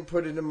it. I didn't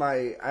put it in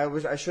my.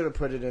 I should have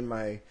put it in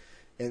my.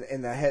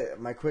 In the head,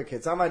 my quick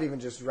hits. I might even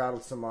just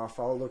rattle some off.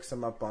 I'll look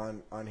some up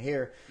on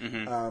here.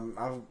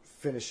 I'll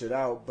finish it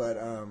out, but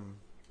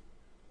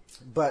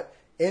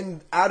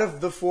out of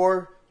the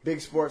 4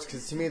 big sports,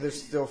 because to me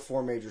there's still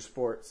 4 major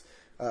sports.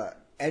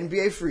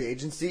 NBA free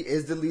agency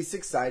is the least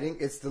exciting.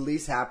 It's the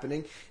least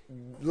happening.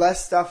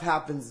 Less stuff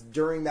happens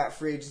during that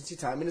free agency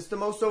time, and it's the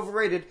most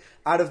overrated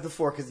out of the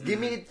 4. Because give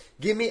me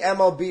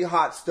MLB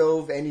hot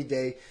stove any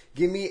day.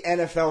 Give me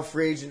NFL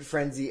free agent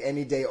frenzy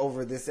any day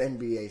over this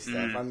NBA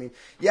stuff. I mean,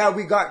 yeah,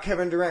 we got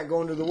Kevin Durant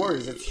going to the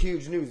Warriors. It's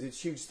huge news.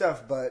 It's huge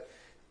stuff. But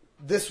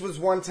this was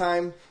one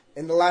time,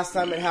 and the last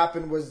time it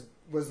happened was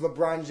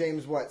LeBron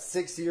James,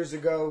 6 years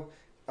ago?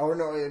 Or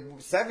no,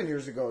 7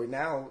 years ago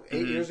now.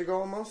 8 years ago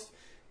almost.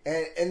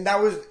 And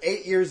that was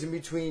 8 years in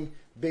between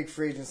big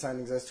free agent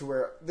signings, as to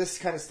where this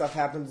kind of stuff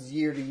happens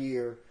year to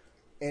year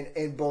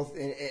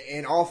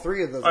in all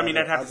 3 of those. I mean,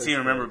 I'd have to see and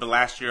remember, but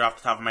last year, off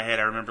the top of my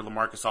head, I remember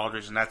LaMarcus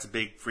Aldridge, and that's a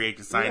big free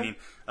agent signing.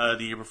 Yeah.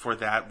 The year before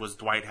that was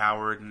Dwight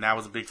Howard, and that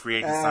was a big free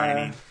agent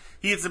signing.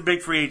 He's a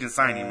big free agent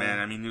signing, man.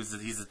 I mean,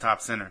 he's a top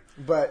center.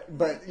 But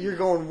you're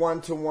going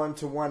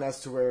 1-to-1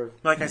 as to where.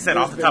 Like I said,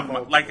 off the top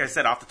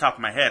of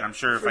my head, I'm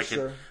sure if I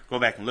could go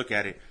back and look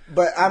at it.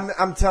 But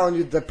I'm telling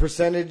you, the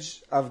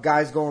percentage of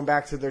guys going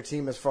back to their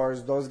team, as far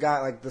as those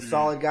guys, like the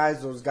solid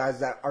guys, those guys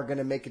that are going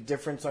to make a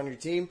difference on your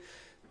team,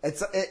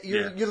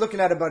 you're looking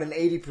at about an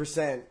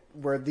 80%.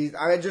 Where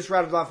I just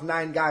rattled off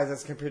 9 guys.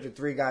 That's compared to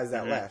 3 guys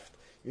that left.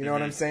 You know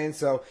what I'm saying?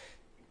 So.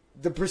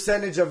 The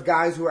percentage of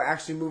guys who are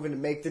actually moving to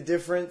make the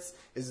difference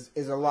is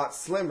a lot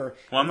slimmer.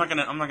 Well, I'm not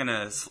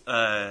gonna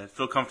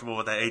feel comfortable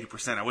with that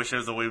 80%. I wish there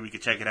was a way we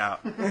could check it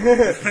out.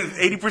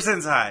 80%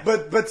 is high.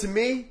 But to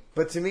me,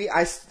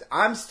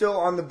 I'm still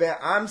on the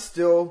I'm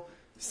still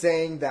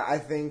saying that I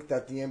think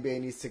that the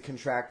NBA needs to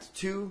contract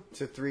 2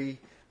 to 3.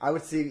 I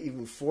would say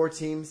even 4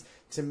 teams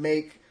to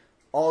make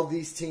all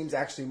these teams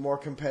actually more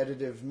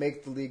competitive,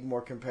 make the league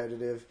more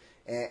competitive,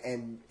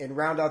 and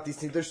round out these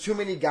teams. There's too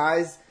many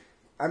guys.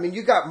 I mean,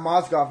 you got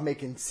Mozgov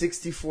making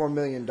 $64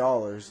 million.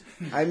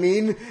 I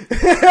mean,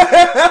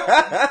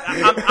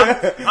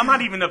 I'm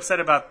not even upset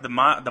about the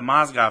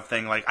Mozgov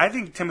thing. Like, I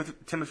think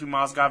Timothy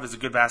Mozgov is a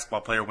good basketball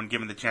player when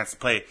given the chance to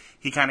play.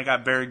 He kind of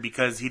got buried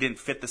because he didn't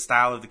fit the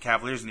style of the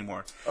Cavaliers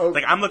anymore. Oh.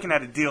 Like, I'm looking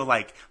at a deal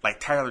like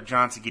Tyler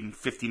Johnson getting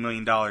 $50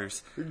 million,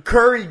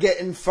 Curry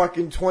getting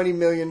fucking $20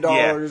 million.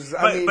 Yeah.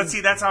 But see,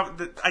 that's how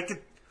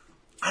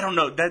I don't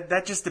know.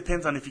 That just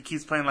depends on if he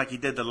keeps playing like he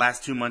did the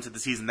last 2 months of the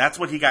season. That's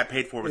what he got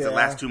paid for, was the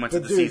last 2 months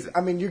of the season.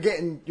 I mean, you're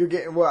getting.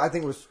 Well, I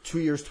think it was 2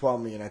 years,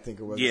 $12 million. I think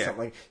it was. Yeah.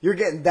 Something like, you're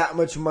getting that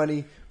much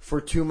money for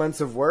 2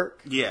 months of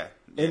work. Yeah.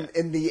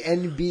 In the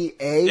NBA,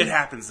 it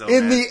happens though.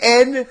 The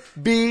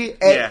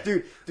NBA,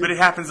 dude. But it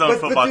happens though in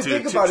football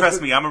too.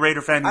 Trust me, I'm a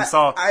Raider fan. You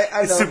saw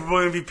Super Bowl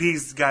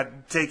MVPs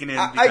got taken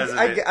in because of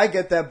it. I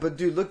get that, but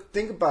dude,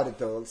 think about it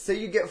though. Say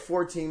you get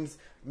 4 teams.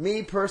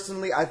 Me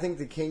personally, I think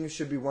the Kings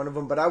should be one of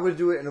them, but I would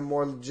do it in a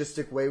more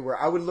logistic way, where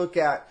I would look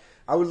at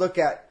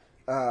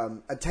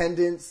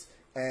attendance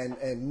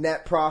and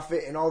net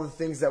profit and all the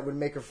things that would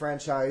make a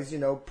franchise,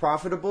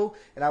 profitable.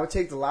 And I would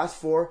take the last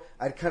 4,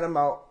 I'd cut them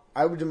out.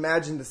 I would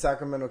imagine the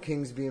Sacramento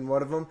Kings being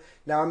one of them.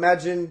 Now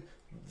imagine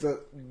who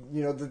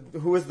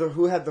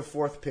had the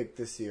 4th pick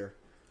this year?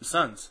 The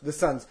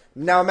Suns.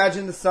 Now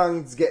imagine the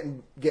Suns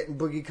getting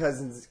Boogie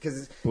Cousins,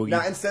 because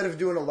now instead of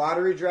doing a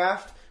lottery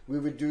draft, we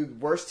would do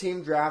worst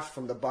team draft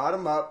from the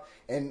bottom up,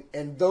 and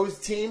those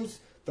teams,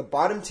 the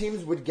bottom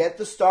teams, would get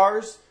the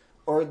stars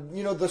or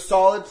the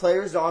solid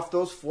players off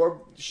those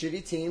 4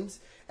 shitty teams,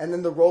 and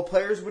then the role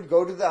players would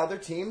go to the other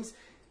teams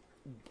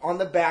on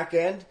the back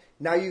end.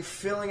 Now you're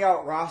filling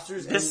out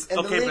rosters, and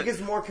the league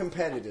is more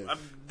competitive.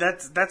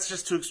 That's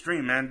just too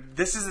extreme, man.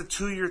 This is a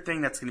 2-year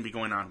thing that's going to be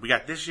going on. We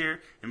got this year,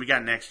 and we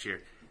got next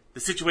year. The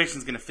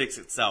situation's going to fix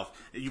itself.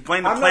 You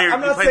blame the players.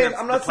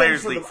 I'm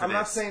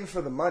not saying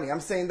for the money.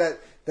 I'm saying that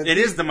It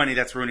is the money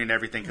that's ruining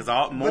everything because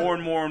more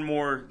and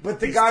more. But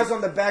the guys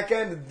on the back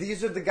end,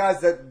 these are the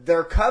guys that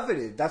they're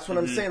coveted. That's what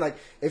I'm saying. Like,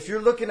 if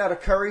you're looking at a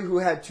Curry who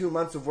had 2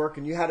 months of work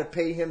and you had to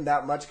pay him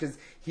that much because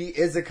he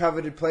is a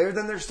coveted player,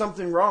 then there's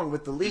something wrong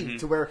with the league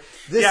to where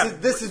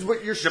this is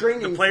what you're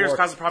stringing the players for.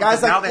 Cause the problem.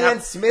 Guys like now they Ian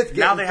have, Smith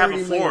now getting they have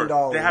 $30 a floor.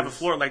 million. They have a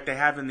floor like they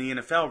have in the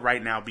NFL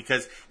right now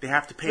because they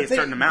have to pay a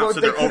certain amount,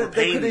 so they're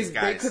overpaying these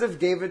guys. They could have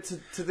gave it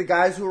to the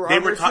guys who were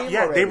on their team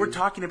already. They were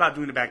talking about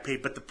doing the back pay,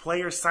 but the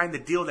players signed the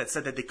deal that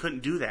said that they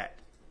couldn't do that.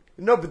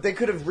 No, but they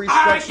could have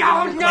restructured.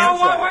 I don't know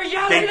what we're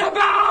yelling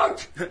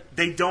about.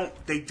 They don't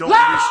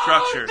Loud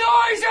restructure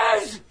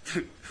noises.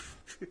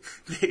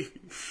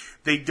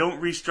 They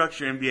don't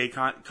restructure NBA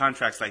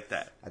contracts like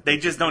that. They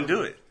just don't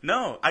do it.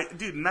 No,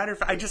 matter of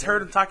fact, I just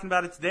heard him talking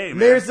about it today, man.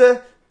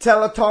 Mirza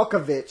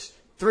Teletokovic,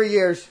 3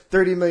 years,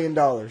 $30 million.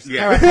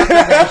 Yeah.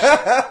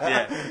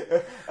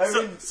 Yeah. I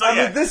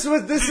mean, this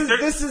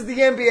is the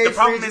NBA. The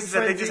problem is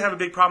that they just have a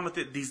big problem with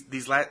it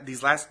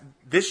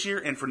this year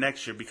and for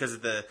next year because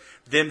of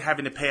them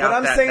having to pay out that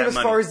money. But I'm saying as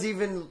far as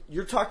even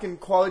you're talking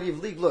quality of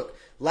league. Look,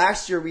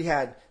 last year we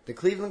had the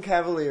Cleveland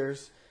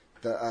Cavaliers,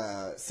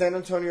 the San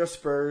Antonio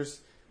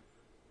Spurs,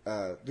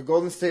 the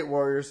Golden State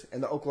Warriors,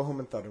 and the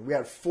Oklahoma Thunder. We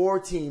had 4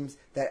 teams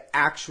that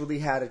actually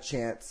had a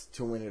chance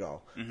to win it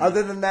all.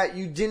 Other than that,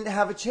 you didn't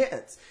have a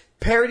chance.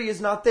 Parity is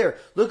not there.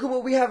 Look at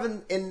what we have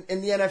in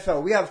the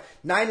NFL. We have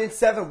 9 and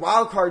 7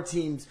 wild card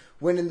teams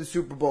winning the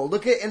Super Bowl.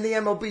 Look at in the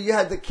MLB, you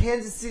had the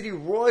Kansas City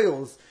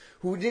Royals,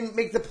 who didn't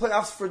make the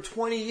playoffs for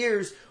 20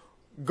 years,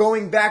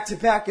 going back to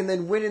back and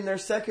then winning their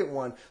second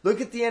one.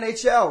 Look at the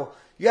NHL.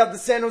 You have the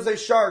San Jose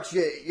Sharks.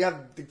 You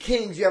have the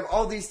Kings. You have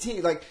all these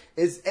teams. Like,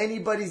 is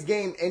anybody's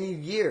game any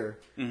year?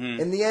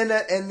 In the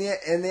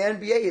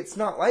NBA, it's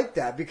not like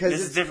that because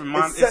it's a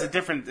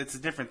different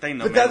thing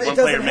though. But man. It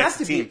doesn't have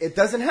to be. It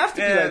doesn't have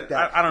to be like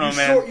that. I don't know,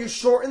 man. You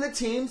shorten the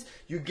teams.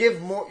 You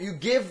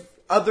give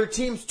other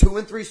teams 2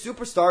 and 3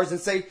 superstars and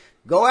say,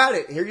 go at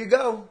it. Here you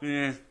go.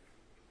 Yeah.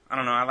 I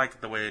don't know. I like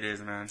it the way it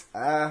is, man.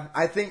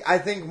 I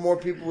think more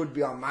people would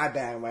be on my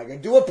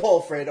bandwagon. Do a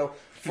poll, Fredo,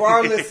 for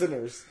our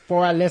listeners.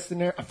 For our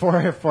 7 listeners. For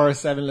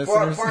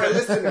our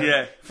listeners.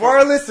 Yeah. For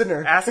our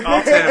listener. Ask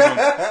all 10 of them.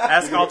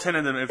 Ask all 10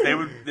 of them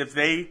if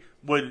they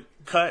would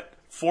cut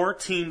 4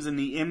 teams in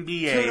the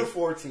NBA. 2 to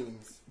 4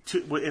 teams.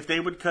 If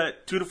they would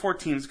cut 2 to 4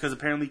 teams, because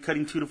apparently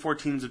cutting 2 to 4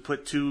 teams would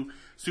put 2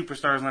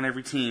 superstars on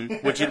every team,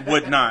 which it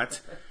would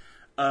not.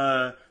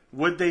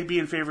 Would they be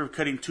in favor of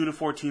cutting 2 to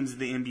 4 teams in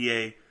the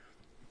NBA?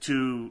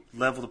 To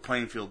level the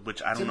playing field,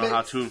 which I don't know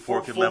how 2 and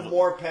 4 could level.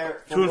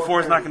 2 and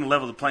 4 is not going to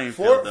level the playing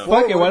field, though.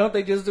 Fuck it, why don't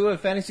they just do a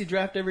fantasy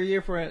draft every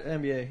year for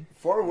NBA?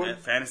 Forward. Yeah,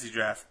 fantasy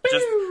draft.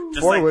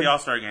 Just like the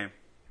All-Star game.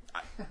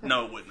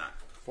 No, it would not.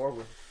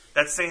 Forward.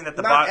 That's saying that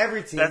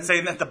every team. That's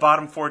saying that the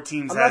bottom 4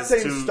 teams I'm not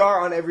saying star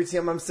on every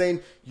team. I'm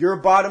saying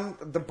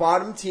the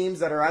bottom teams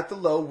that are at the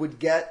low would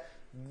get,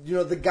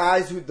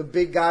 the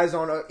big guys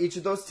on each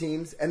of those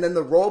teams, and then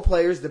the role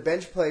players, the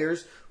bench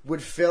players, would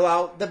fill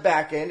out the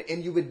back end,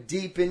 and you would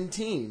deepen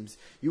teams.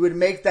 You would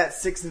make that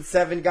 6 and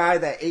 7 guy,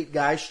 that 8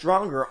 guy,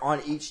 stronger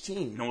on each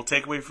team. And we'll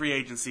take away free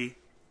agency.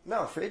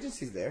 No, free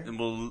agency's there. And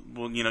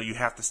we'll you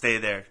have to stay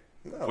there.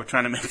 No. We're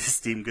trying to make this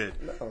team good.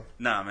 No.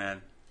 Nah,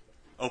 man.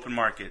 Open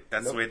market.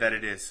 That's the way that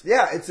it is.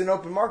 Yeah, it's an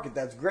open market.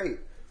 That's great.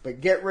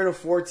 But get rid of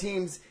 4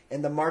 teams,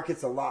 and the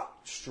market's a lot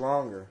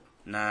stronger.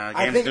 Nah,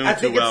 game's doing too well, man. I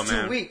think it's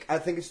too weak. I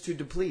think it's too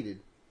depleted.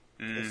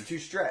 It's too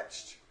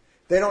stretched.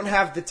 They don't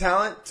have the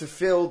talent to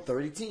fill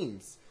 30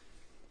 teams.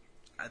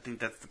 I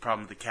think that's the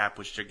problem with the cap,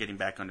 which they're getting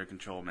back under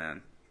control,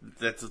 man.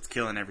 That's what's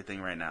killing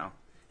everything right now,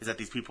 is that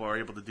these people are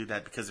able to do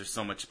that because there's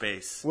so much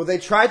space. Well, they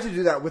tried to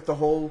do that with the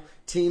whole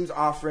teams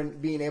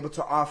being able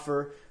to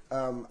offer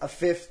a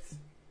fifth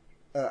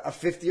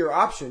year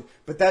option,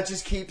 but that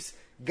just keeps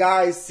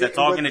guys. That's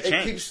all going to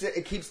change.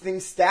 It keeps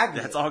things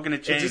stagnant. That's all going to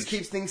change. It just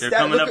keeps things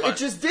stagnant. Look, it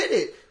just did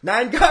it.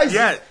 9 guys.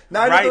 Yeah,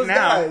 9 of those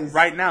guys.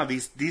 Right now,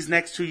 these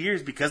next 2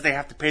 years, because they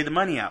have to pay the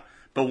money out.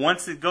 But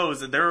once it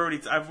goes, I've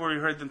already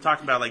heard them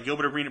talking about, like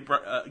Gilbert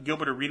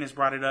Arenas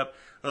brought it up.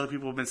 Other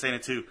people have been saying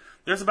it too.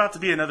 There's about to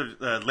be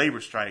another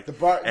labor strike, the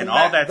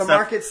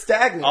market's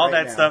stagnant. All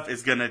right that now. stuff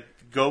is going to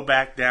go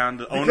back down.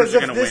 The owners are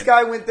going to win. Because if this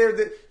guy went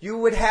there, you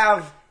would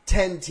have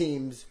 10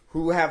 teams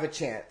who have a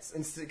chance.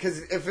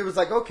 Because if it was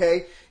like,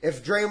 okay,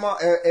 if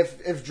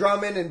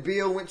Drummond and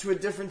Beal went to a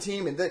different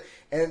team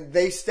and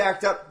they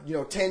stacked up,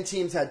 10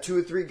 teams had 2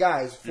 or 3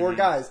 guys, 4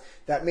 guys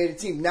that made a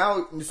team.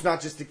 Now it's not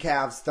just the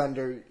Cavs,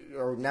 Thunder,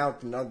 or now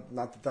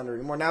not the Thunder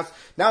anymore. Now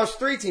it's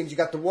 3 teams. You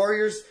got the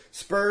Warriors,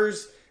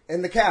 Spurs,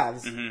 and the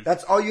Cavs.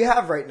 That's all you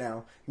have right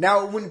now.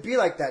 Now it wouldn't be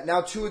like that. Now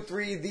 2 or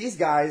 3 of these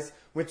guys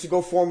went to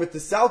go form with the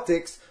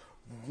Celtics.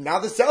 Now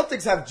the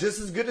Celtics have just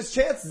as good a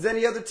chance as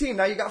any other team.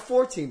 Now you got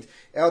 4 teams.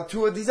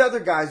 2 of these other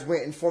guys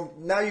went and formed.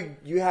 Now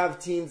you have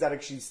teams that are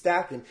actually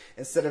stacking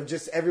instead of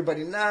just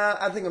everybody. Nah,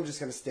 I think I'm just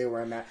going to stay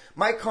where I'm at.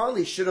 Mike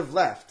Conley should have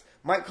left.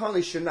 Mike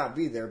Conley should not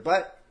be there,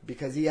 but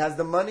because he has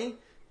the money,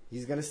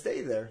 he's going to stay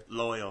there.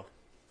 Loyal.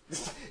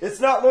 It's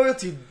not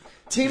loyalty.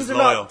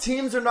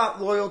 Teams are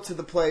not loyal to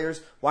the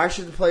players. Why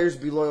should the players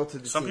be loyal to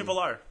the team? Some people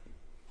are.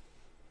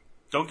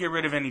 Don't get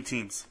rid of any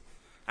teams.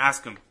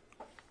 Ask them.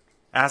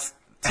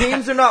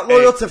 Teams are not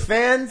loyal to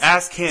fans.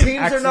 Ask him.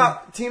 Teams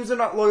are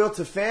not loyal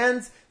to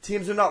fans.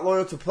 Teams are not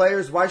loyal to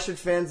players. Why should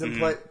fans and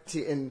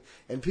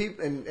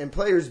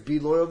players be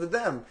loyal to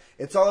them?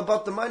 It's all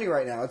about the money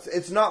right now.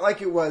 It's not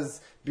like it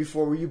was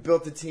before, where you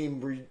built a team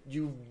where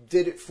you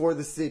did it for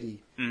the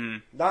city.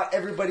 Mm-hmm. Not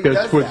everybody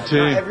does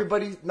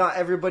that. Not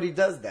everybody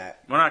does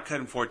that. We're not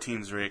cutting 4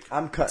 teams, Rick.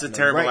 I'm cutting. It's a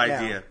terrible right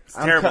idea. Now. It's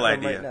a terrible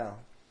idea. idea. Right now.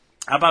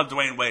 How about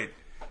Dwayne Wade?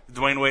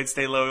 Dwayne Wade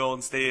stay loyal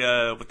and stay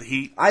with the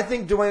Heat? I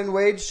think Dwayne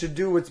Wade should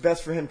do what's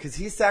best for him because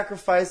he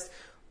sacrificed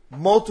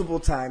multiple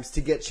times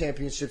to get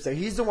championships there.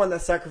 He's the one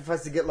that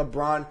sacrificed to get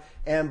LeBron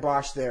and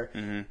Bosh there.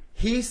 Mm-hmm.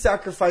 He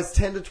sacrificed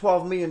 $10 to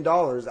 $12 million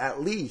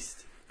at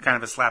least. Kind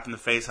of a slap in the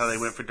face how they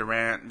went for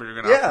Durant. But they're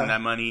going to offer him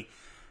that money.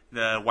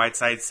 The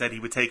Whiteside said he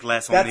would take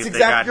less only if they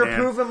got him. You're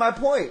proving my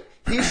point.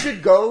 He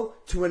should go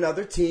to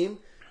another team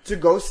to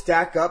go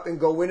stack up and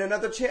go win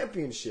another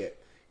championship.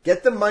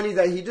 Get the money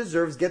that he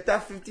deserves. Get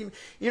that $50.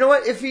 You know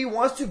what? If he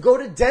wants to go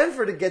to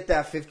Denver to get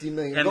that $50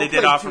 million, and they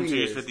did offer him 2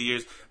 years, 50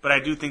 years. But I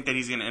do think that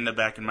he's going to end up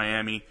back in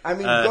Miami. I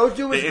mean, go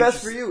do what's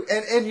best for you.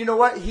 And you know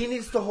what? He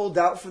needs to hold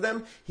out for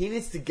them. He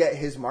needs to get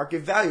his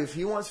market value. If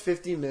he wants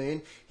 $50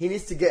 million, he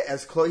needs to get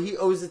as close. He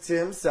owes it to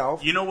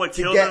himself. You know what?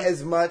 To get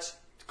as much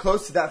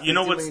close to that $50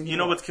 million. You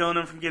know what's killing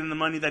him from getting the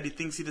money that he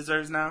thinks he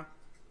deserves now?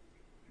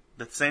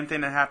 The same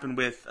thing that happened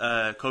with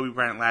Kobe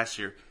Bryant last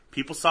year.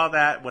 People saw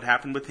what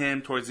happened with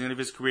him towards the end of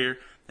his career.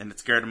 And it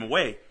scared him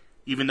away.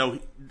 Even though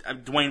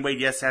Dwayne Wade,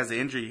 yes, has an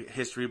injury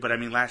history, but I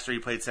mean, last year he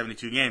played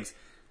 72 games.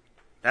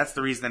 That's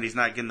the reason that he's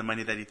not getting the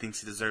money that he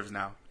thinks he deserves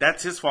now.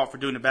 That's his fault for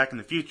doing it back in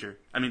the future.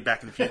 I mean,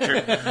 back in the future.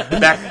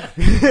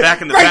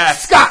 back in the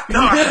past. Scott!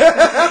 No.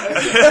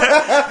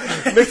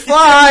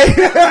 McFly!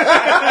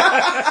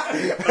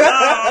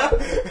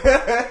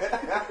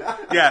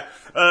 Yeah.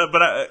 But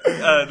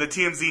the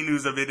TMZ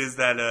news of it is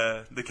that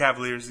the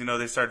Cavaliers,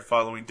 they started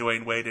following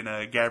Dwayne Wade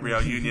and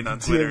Gabrielle Union on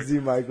Twitter.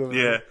 TMZ Michael.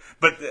 Yeah.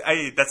 But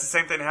that's the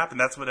same thing that happened.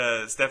 That's what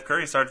Steph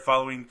Curry started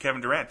following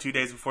Kevin Durant 2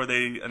 days before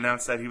they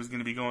announced that he was going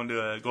to be going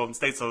to Golden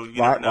State. So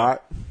you never know.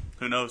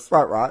 Who knows?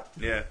 Right.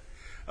 Yeah.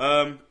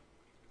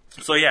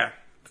 So yeah,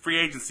 free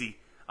agency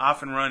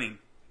off and running.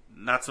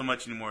 Not so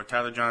much anymore.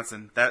 Tyler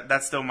Johnson.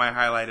 That's still my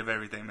highlight of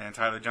everything, man.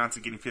 Tyler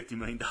Johnson getting $50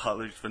 million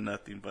for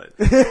nothing, but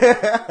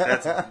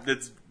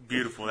that's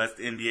beautiful. That's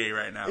the NBA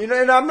right now.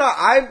 And I'm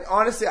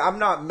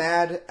not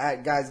mad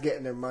at guys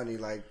getting their money.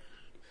 Like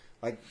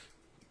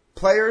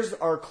players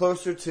are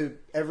closer to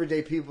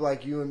everyday people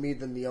like you and me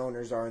than the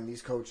owners are and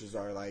these coaches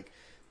are. Like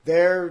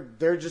they're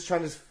just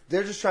trying to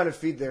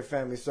feed their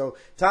family. So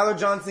Tyler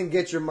Johnson,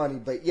 get your money.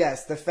 But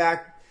yes, the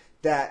fact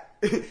that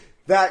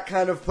that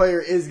kind of player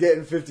is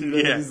getting $50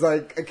 million is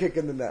like a kick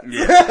in the nuts.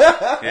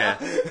 Yeah.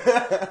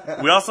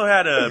 We also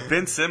had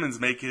Ben Simmons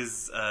make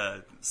his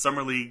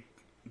Summer League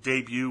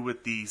debut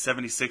with the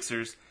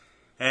 76ers.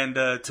 And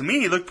to me,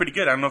 he looked pretty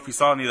good. I don't know if you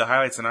saw any of the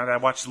highlights tonight. I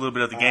watched a little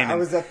bit of the game.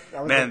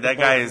 That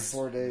guy is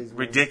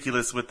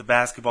ridiculous with the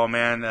basketball,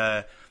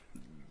 man.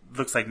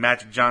 Looks like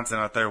Magic Johnson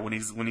out there when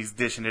he's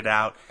dishing it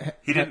out.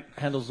 He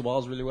handles the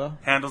balls really well.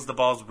 Handles the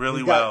balls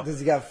really well. Does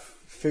he got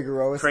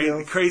Figueroa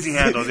skills? Crazy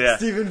handles, yeah.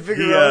 Steven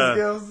Figueroa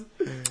skills.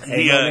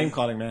 Hey, no name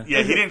calling, man.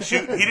 Yeah, he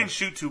didn't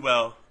shoot too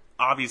well.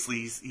 Obviously,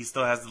 he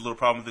still has the little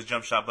problem with his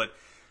jump shot, but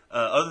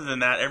other than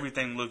that,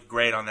 everything looked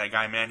great on that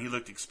guy, man. He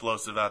looked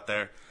explosive out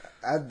there.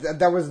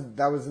 That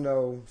was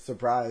no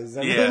surprise.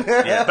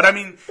 Yeah. But I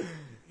mean,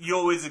 you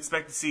always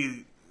expect to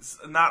see,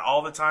 not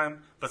all the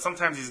time, but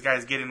sometimes these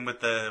guys get in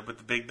with the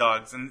big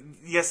dogs. And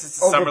yes,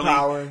 it's a summer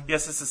league.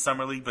 Yes, it's a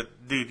summer league,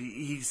 but dude,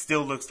 he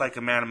still looks like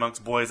a man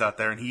amongst boys out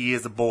there, and he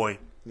is a boy.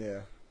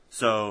 Yeah.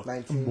 So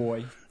 19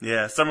 boy.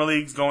 Yeah, summer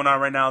league's going on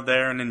right now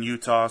there and in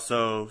Utah.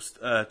 So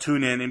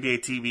tune in.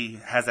 NBA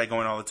TV has that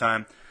going all the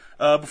time.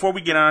 Before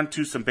we get on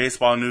to some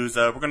baseball news,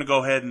 we're going to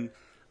go ahead and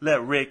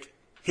let Rick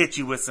hit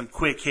you with some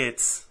quick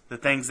hits, the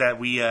things that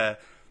we aren't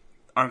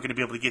going to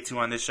be able to get to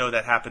on this show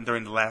that happened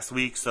during the last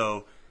week.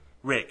 So,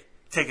 Rick,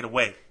 take it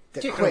away.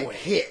 The quick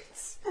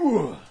hits.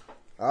 Ooh.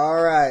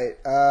 All right.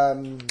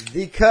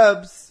 The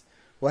Cubs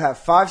will have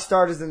 5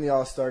 starters in the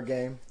All-Star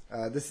game.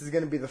 This is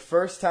going to be the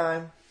first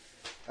time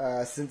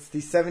since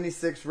the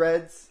 76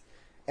 Reds.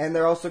 And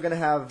they're also going to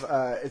have,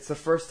 it's the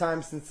first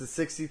time since the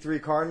 63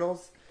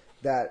 Cardinals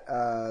that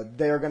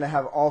they are going to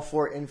have all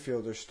 4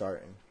 infielders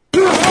starting.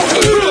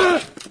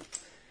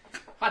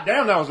 Hot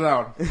damn, that was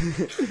loud.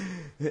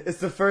 It's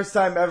the first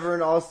time ever in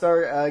an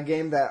All-Star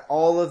game that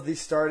all of the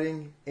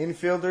starting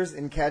infielders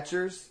and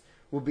catchers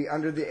will be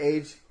under the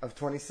age of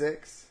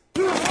 26.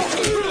 All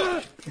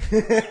right.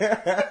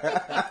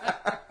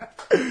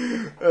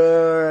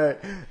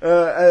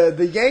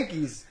 The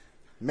Yankees,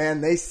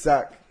 man, they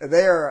suck.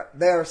 They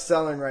are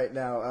selling right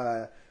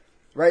now.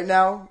 Right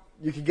now,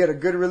 You could get a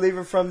good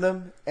reliever from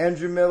them,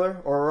 Andrew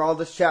Miller or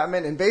Aroldis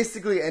Chapman, and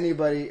basically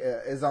anybody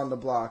is on the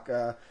block.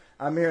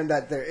 I'm hearing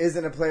that there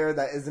isn't a player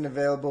that isn't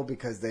available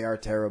because they are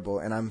terrible,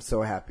 and I'm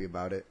so happy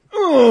about it.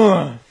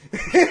 All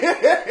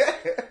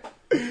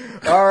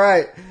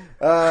right.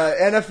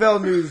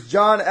 NFL news.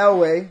 John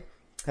Elway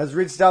has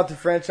reached out to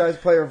franchise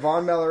player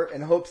Von Miller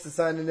and hopes to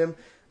sign him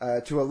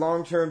to a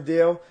long-term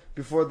deal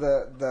before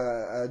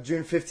the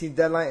June 15th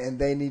deadline, and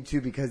they need to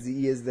because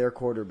he is their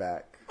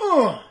quarterback.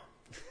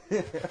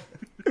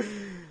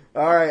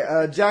 All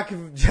right,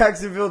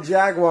 Jacksonville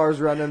Jaguars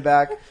running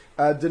back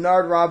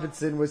Denard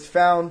Robinson was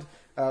found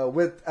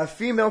with a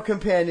female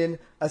companion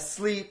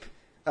asleep,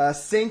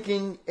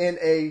 sinking in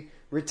a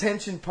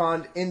retention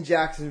pond in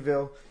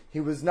Jacksonville. He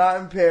was not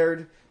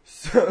impaired,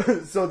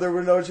 so there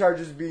were no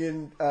charges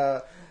being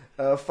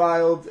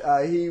filed.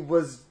 He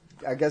was,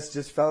 I guess,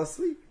 just fell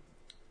asleep.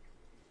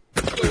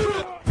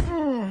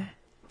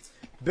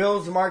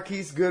 Bills'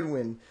 Marquise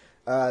Goodwin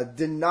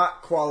did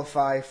not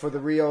qualify for the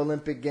Rio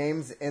Olympic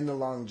Games in the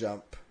long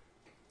jump.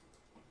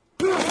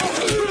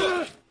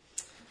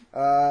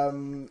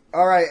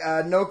 All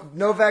right,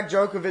 Novak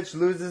Djokovic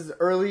loses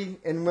early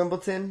in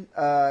Wimbledon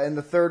in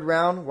the third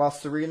round, while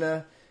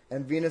Serena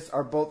and Venus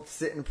are both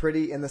sitting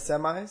pretty in the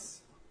semis.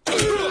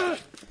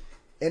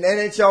 In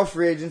NHL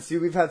free agency,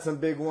 we've had some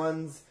big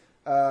ones.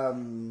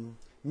 Milan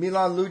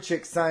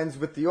Lucic signs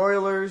with the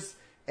Oilers,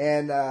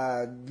 and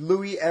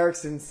Louis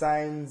Eriksson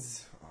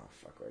signs...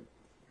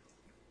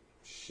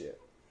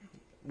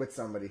 with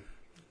somebody.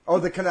 Oh,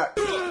 the Canucks.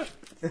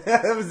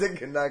 That was the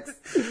Canucks.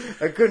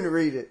 I couldn't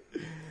read it.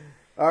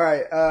 All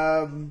right.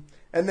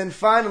 And then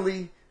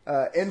finally,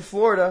 in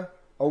Florida,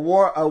 a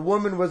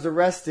woman was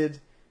arrested,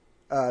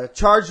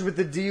 charged with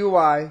the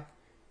DUI.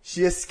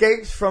 She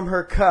escapes from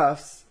her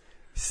cuffs,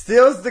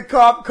 steals the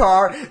cop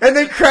car, and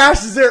then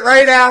crashes it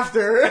right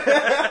after.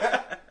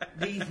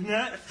 These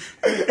nuts.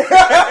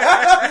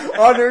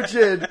 On her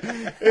chin.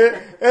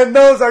 And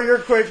those are your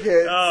quick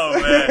hits. Oh,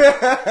 man.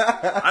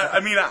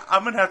 I mean,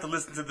 I'm going to have to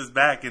listen to this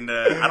back, and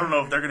I don't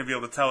know if they're going to be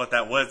able to tell what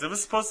that was. It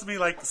was supposed to be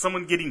like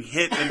someone getting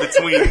hit in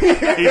between each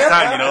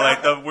time, you know,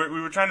 like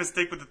we were trying to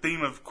stick with the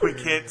theme of quick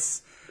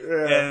hits.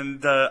 Yeah.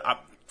 And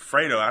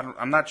Fredo,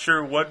 I'm not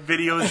sure what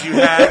videos you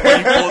had where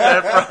you pulled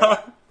that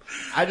from.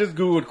 I just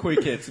Googled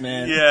quick hits,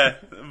 man. Yeah,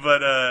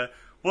 but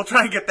we'll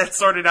try and get that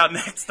sorted out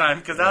next time,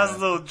 because that was a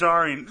little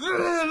jarring.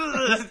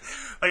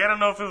 Like, I don't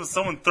know if it was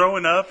someone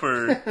throwing up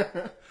or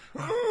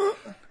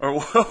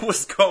what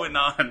was going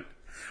on.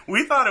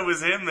 We thought it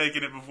was him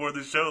making it before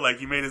the show, like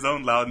he made his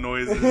own loud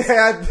noises.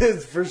 Yeah, I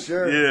did, for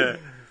sure. Yeah.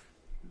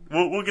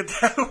 We'll get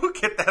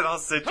that all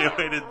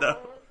situated, though.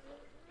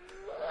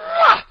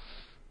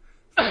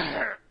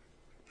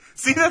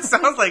 See, that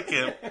sounds like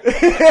him.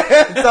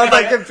 It sounds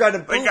like him trying to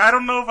poop. Like, I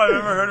don't know if I've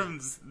ever heard him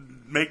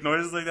make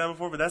noises like that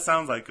before, but that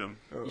sounds like him.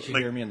 You should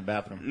hear me in the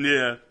bathroom.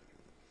 Yeah.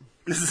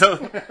 So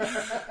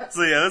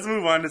yeah, let's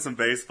move on to some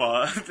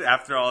baseball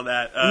after all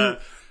that.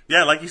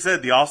 Yeah, like you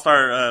said, the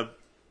All-Star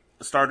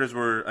starters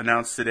were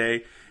announced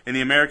today. In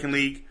the American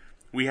League,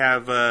 we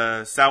have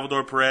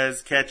Salvador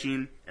Perez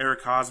catching,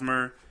 Eric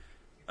Hosmer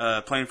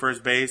playing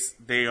first base.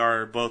 They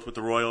are both with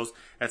the Royals.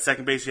 At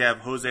second base, you have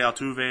Jose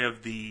Altuve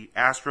of the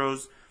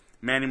Astros,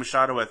 Manny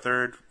Machado at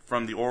third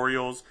from the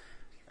Orioles.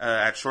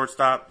 At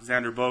shortstop,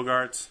 Xander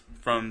Bogaerts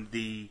from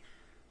the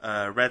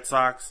Red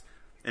Sox.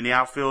 In the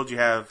outfield, you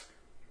have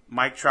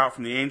Mike Trout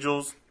from the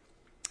Angels.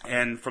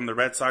 And from the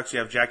Red Sox, you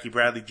have Jackie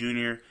Bradley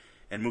Jr.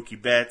 and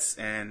Mookie Betts.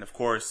 And, of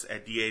course,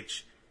 at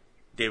DH,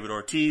 David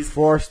Ortiz.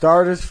 4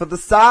 starters for the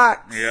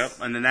Sox.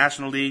 Yep. In the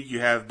National League, you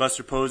have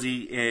Buster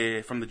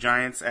Posey from the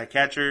Giants at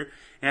catcher.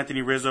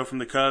 Anthony Rizzo from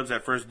the Cubs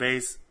at first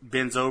base.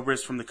 Ben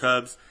Zobrist from the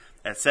Cubs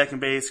at second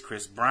base.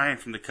 Chris Bryant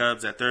from the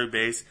Cubs at third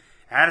base.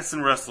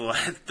 Addison Russell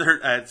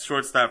at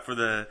shortstop for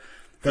the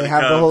They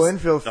have Cubs. The whole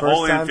infield. The first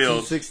whole time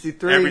infield.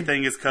 63.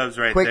 Everything is Cubs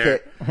right Quick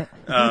there. Hit.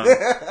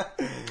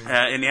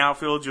 In the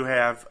outfield, you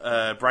have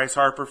Bryce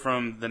Harper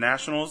from the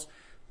Nationals,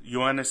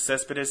 Yoenis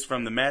Cespedes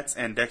from the Mets,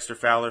 and Dexter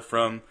Fowler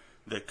from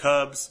the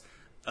Cubs.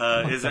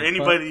 Is there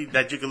anybody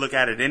that you could look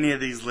at any of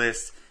these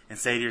lists and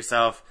say to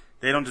yourself,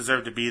 they don't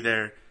deserve to be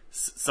there,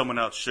 someone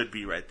else should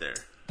be right there?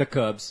 The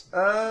Cubs.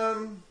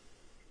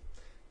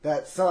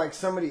 Like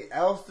somebody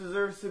else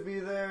deserves to be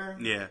there?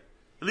 Yeah.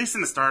 At least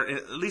in the start,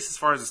 at least as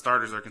far as the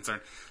starters are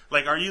concerned.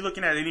 Like, are you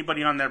looking at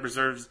anybody on that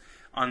reserves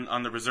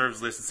on the reserves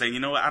list and saying,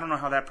 you know what, I don't know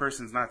how that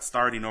person's not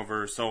starting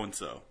over so and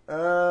so?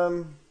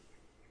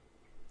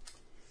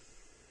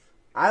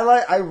 I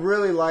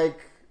really like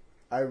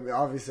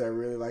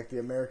the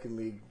American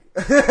League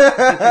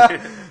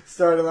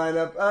starting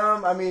lineup.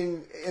 I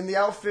mean, in the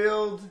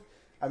outfield,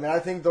 I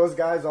think those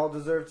guys all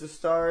deserve to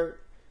start.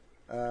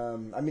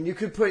 I mean, you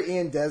could put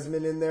Ian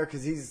Desmond in there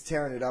because he's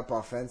tearing it up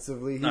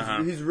offensively.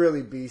 He's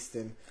really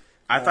beasting.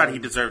 I thought he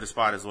deserved a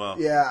spot as well.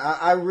 Yeah,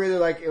 I really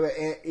like what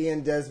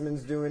Ian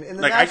Desmond's doing.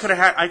 I could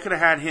have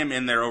had him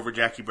in there over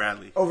Jackie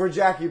Bradley. Over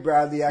Jackie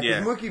Bradley, yeah.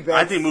 Because Mookie Betts.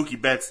 I think Mookie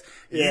Betts.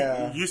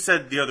 Yeah. You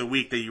said the other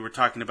week that you were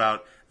talking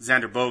about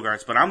Xander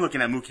Bogaerts, but I'm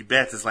looking at Mookie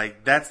Betts as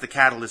like that's the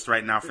catalyst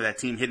right now for that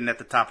team hitting at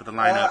the top of the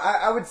lineup.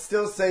 I would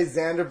still say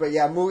Xander, but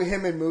yeah,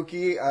 him and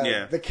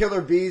Mookie, the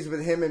killer bees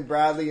with him and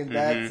Bradley and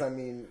Betts. I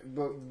mean,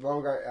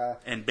 Bogart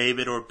and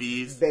Babbitt or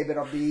Bees. Babbitt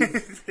or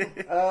Bees. In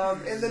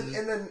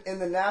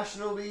the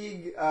National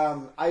League,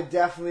 I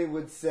definitely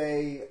would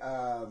say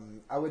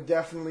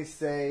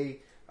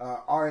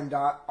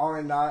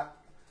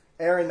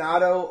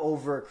Arenado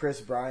over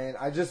Chris Bryant.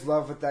 I just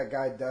love what that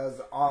guy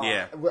does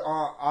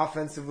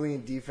offensively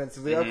and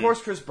defensively. Of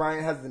course, Chris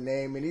Bryant has the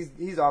name, and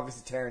he's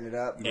obviously tearing it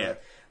up.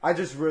 But I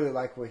just really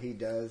like what he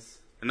does.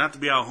 And not to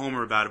be all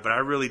homer about it, but I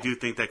really do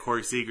think that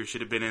Corey Seager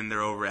should have been in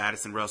there over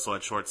Addison Russell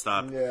at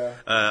shortstop. Yeah.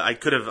 I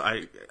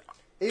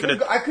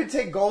could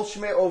take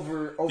Goldschmidt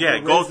over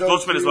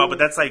Goldschmidt as well, but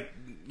that's like,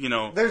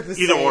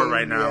 either or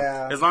right now.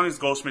 Yeah. As long as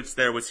Goldschmidt's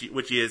there, which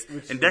he is.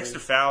 And Dexter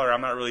Fowler,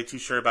 I'm not really too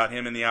sure about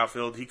him in the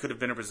outfield. He could have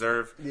been a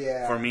reserve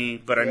for me,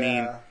 but I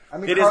mean,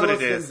 it is what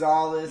it is.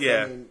 Gonzalez,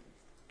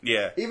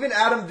 even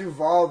Adam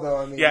Duvall,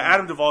 though.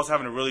 Adam Duvall's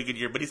having a really good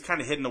year, but he's kind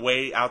of hitting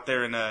away out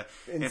there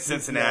in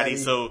Cincinnati.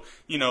 So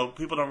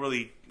people don't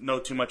really know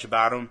too much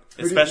about him,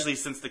 especially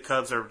since the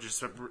Cubs are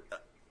just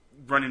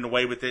running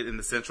away with it in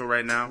the Central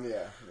right now.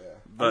 Yeah.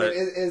 But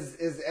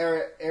is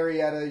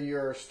Arrieta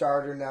your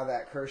starter now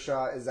that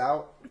Kershaw is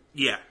out?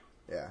 Yeah,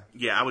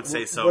 I would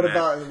say so. What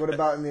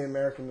about in the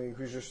American League?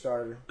 Who's your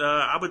starter?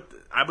 I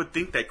would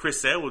think that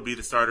Chris Sale would be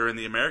the starter in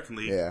the American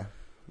League. Yeah.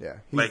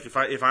 Like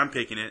if I'm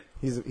picking it,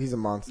 he's a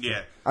monster.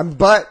 Yeah.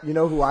 But you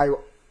know who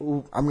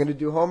I'm going to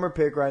do homer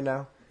pick right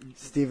now?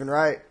 Stephen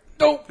Wright.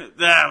 Nope.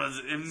 That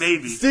was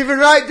maybe Stephen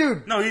Wright,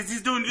 dude. No,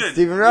 he's doing good.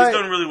 Stephen Wright, he's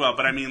doing really well.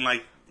 But I mean,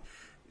 like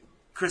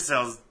Chris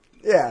Sale's.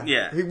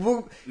 Yeah.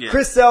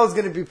 Chris Sale is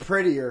going to be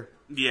prettier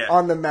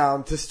on the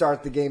mound to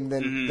start the game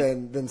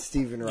than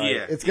Stephen Wright.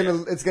 Yeah. It's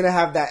gonna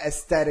have that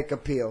aesthetic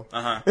appeal.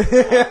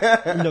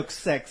 Looks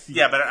sexy.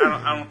 Yeah, but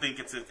I don't think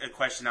it's a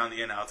question on the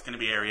NL. It's going to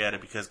be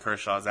Arrieta because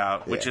Kershaw's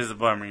out, which is a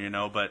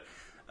bummer, But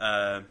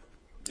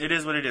it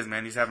is what it is,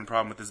 man. He's having a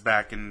problem with his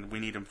back, and we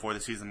need him for the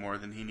season more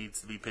than he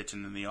needs to be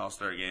pitching in the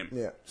All-Star game.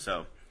 Yeah.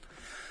 So,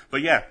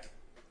 but yeah,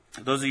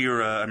 those are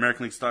your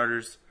American League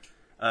starters.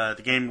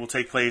 The game will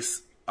take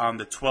place on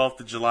the 12th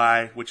of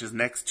July, which is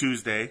next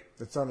Tuesday.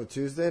 It's on a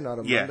Tuesday, not a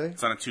Monday? Yeah,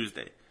 it's on a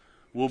Tuesday.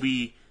 We'll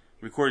be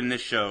recording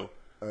this show.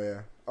 Oh,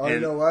 yeah. Oh, you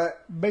know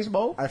what?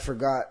 Baseball? I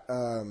forgot.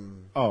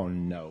 Oh,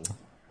 no.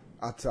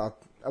 I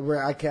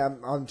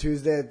can't. On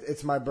Tuesday,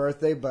 it's my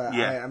birthday, but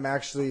I'm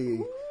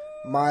actually...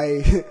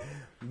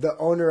 The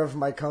owner of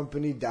my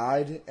company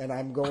died, and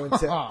I'm going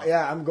to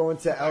I'm going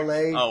to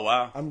LA. Oh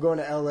wow! I'm going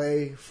to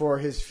LA for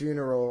his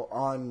funeral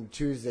on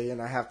Tuesday,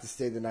 and I have to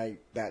stay the night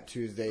that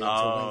Tuesday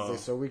until Wednesday.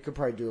 So we could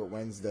probably do it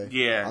Wednesday.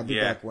 Yeah, I'll be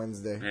back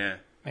Wednesday. Yeah,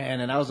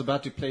 man. And I was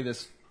about to play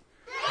this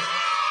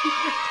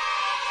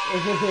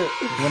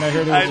when I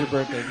heard it was your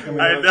birthday.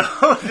 I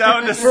know.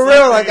 That was for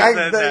real, like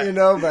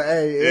but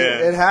hey,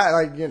 it had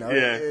I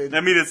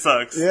mean, it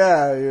sucks.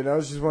 Yeah,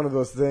 it's just one of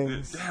those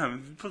things.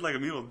 Damn, you put like a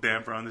little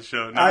damper on the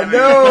show. No, I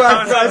know.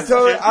 I was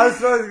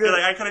You're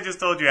like, I could have just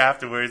told you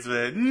afterwards,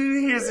 but here's the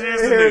news.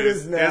 It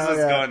is now. Here's what's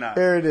going on.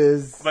 Here it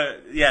is.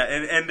 But yeah,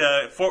 and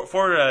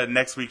for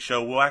next week's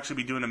show, we'll actually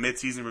be doing a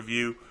mid-season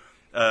review,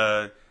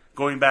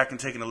 going back and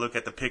taking a look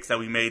at the picks that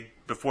we made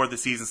before the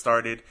season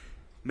started.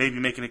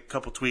 Maybe making a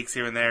couple tweaks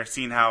here and there,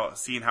 seeing how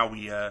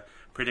we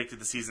predicted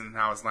the season and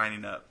how it's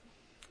lining up.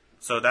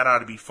 So that ought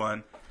to be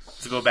fun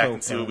to go back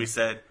and see what we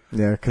said.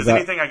 Yeah, because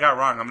anything I got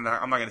wrong, I'm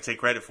not going to take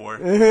credit for.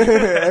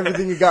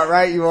 Everything you got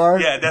right, you are.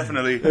 Yeah,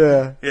 definitely.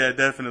 Yeah,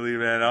 definitely,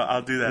 man.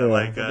 I'll do that. Yeah.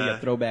 Like a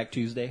throwback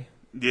Tuesday.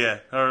 Yeah,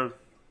 or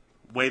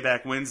way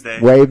back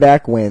Wednesday. Way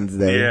back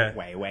Wednesday. Yeah.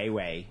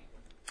 Way.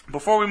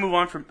 Before we move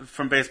on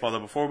from baseball, though,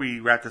 before we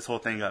wrap this whole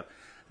thing up,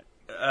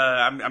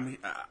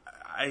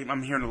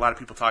 I'm hearing a lot of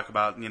people talk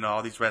about,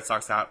 all these Red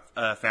Sox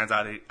fans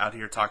out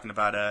here talking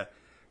about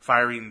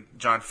firing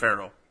John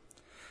Farrell.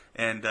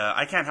 And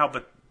I can't help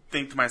but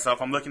think to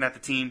myself, I'm looking at the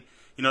team,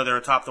 they're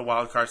atop the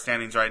wild card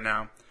standings right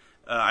now.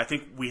 I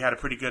think we had a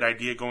pretty good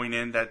idea going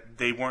in that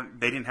they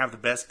didn't have the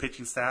best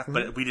pitching staff,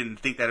 but we didn't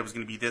think that it was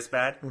going to be this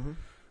bad.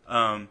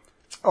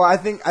 I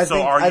think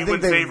are you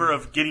in favor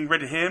of getting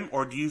rid of him,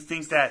 or do you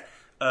think that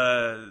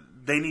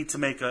they need to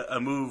make a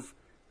move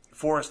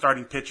for a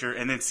starting pitcher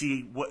and then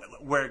see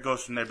where it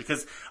goes from there?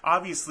 Because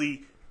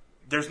obviously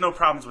there's no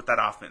problems with that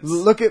offense.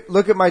 Look at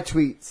my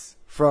tweets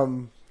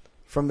from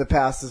the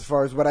past as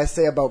far as what I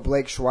say about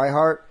Blake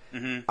Schweihart.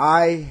 Mm-hmm.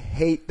 I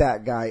hate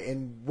that guy,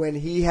 and when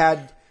he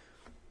had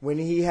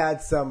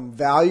some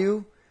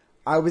value,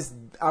 I was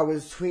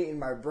tweeting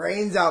my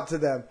brains out to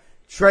them.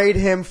 Trade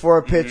him for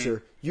a pitcher.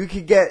 Mm-hmm. You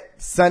could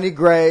get Sonny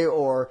Gray,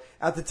 or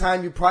at the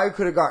time you probably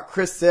could have got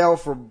Chris Sale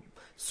for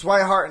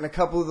Schweihart and a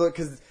couple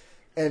of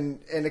and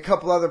a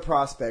couple other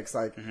prospects.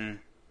 Like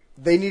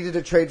they needed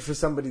to trade for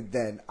somebody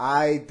then.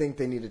 I think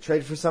they need to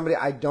trade for somebody.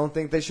 I don't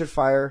think they should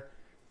fire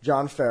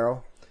John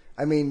Farrell.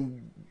 I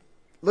mean,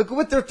 look at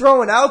what they're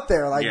throwing out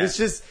there. Like it's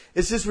just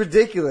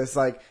ridiculous.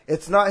 Like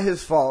it's not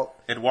his fault.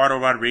 Eduardo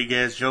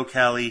Rodriguez, Joe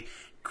Kelly,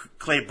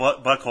 Clay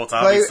Buchholz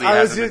obviously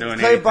hasn't been doing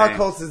anything. Clay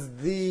Buchholz is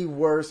the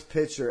worst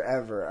pitcher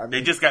ever. I mean,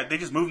 they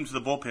just moved him to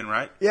the bullpen,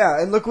 right?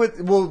 Yeah, and look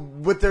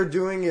what they're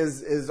doing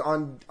is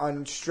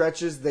on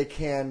stretches they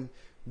can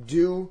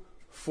do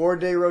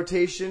 4-day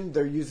rotation.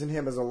 They're using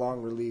him as a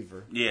long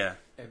reliever. Yeah,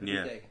 Every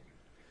day.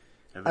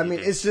 I mean,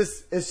 it's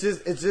just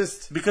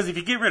because if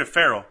you get rid of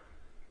Farrell,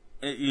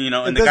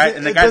 and the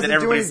guy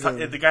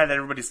that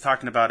everybody's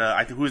talking about,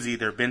 I think who is he?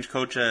 Their bench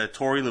coach,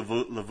 Torey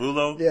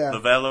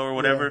Lavello or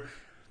whatever. Yeah.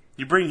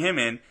 You bring him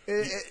in.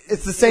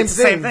 It's the same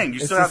thing. You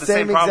still have the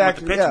same problem with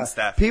the pitching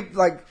staff.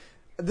 People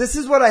this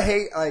is what I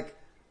hate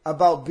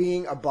about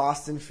being a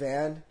Boston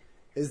fan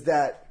is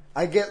that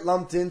I get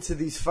lumped into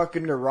these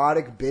fucking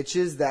neurotic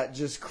bitches that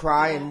just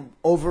cry and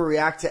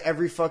overreact to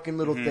every fucking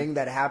little thing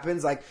that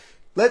happens. Like,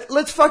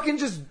 let's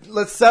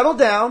settle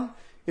down.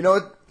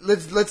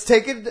 Let's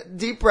take a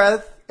deep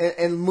breath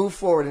and move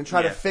forward and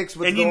try to fix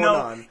what's going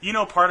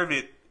on. Part of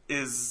it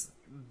is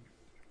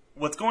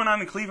what's going on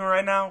in Cleveland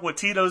right now. What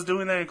Tito's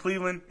doing there in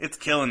Cleveland, it's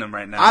killing them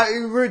right now.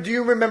 Do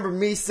you remember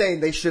me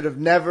saying they should have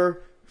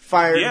never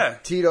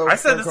fired Tito? I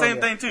said the same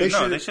thing too. They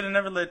should have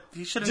never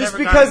he should have never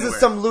gone because anywhere. of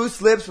some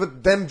loose lips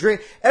with them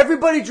drink.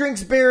 Everybody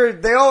drinks beer.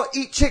 They all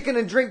eat chicken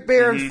and drink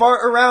beer and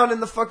fart around in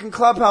the fucking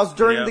clubhouse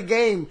during the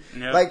game.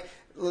 Yep. Like,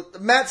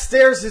 Matt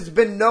Stairs has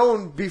been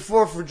known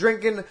before for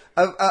drinking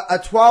a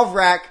 12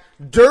 rack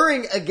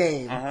during a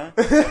game.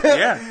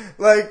 Yeah.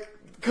 Like,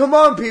 come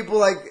on, people.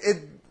 Like,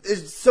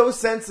 it's so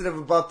sensitive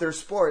about their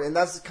sport, and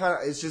that's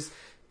it's just,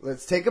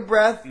 let's take a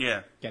breath.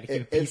 Yeah. Gotta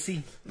keep it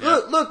PC.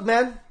 Look,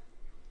 man.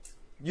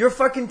 Your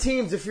fucking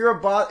teams. If you're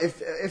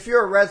if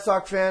you're a Red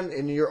Sox fan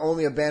and you're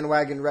only a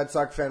bandwagon Red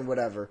Sox fan,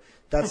 whatever,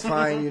 that's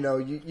fine.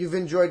 You've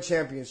enjoyed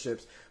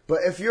championships. But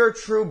if you're a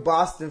true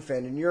Boston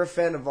fan and you're a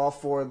fan of all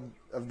four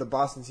of the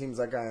Boston teams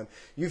like I am,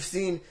 you've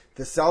seen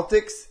the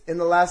Celtics in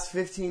the last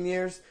 15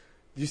 years.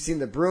 You've seen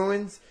the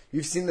Bruins.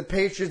 You've seen the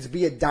Patriots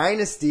be a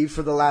dynasty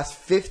for the last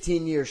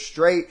 15 years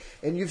straight,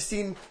 and you've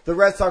seen the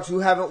Red Sox, who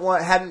hadn't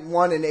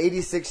won in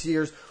 86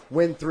 years,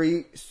 win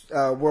 3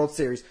 World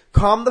Series.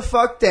 Calm the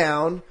fuck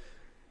down.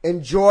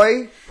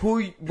 Enjoy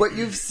what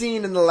you've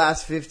seen in the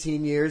last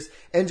 15 years,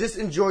 and just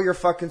enjoy your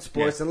fucking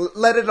sports and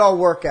let it all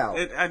work out.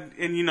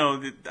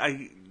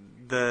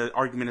 The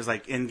argument is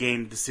like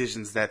in-game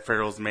decisions that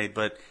Farrell's made,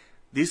 but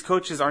these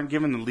coaches aren't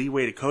given the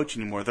leeway to coach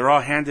anymore. They're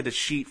all handed a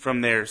sheet from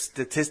their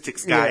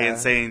statistics guy and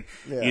saying,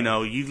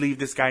 you leave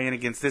this guy in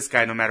against this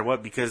guy no matter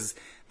what, because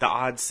the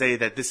odds say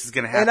that this is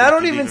going to happen. And I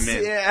don't even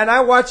see, and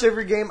I watch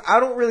every game. I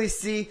don't really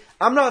see,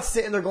 I'm not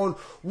sitting there going,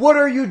 what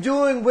are you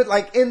doing with,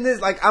 in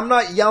this, I'm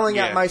not yelling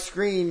at my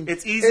screen.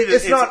 It's easy.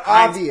 It's not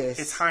obvious.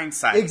 It's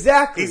hindsight.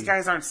 Exactly. These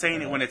guys aren't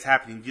saying it when it's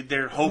happening.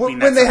 They're hoping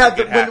when they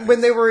had when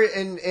they were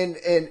in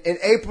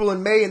April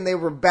and May and they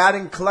were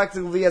batting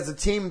collectively as a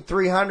team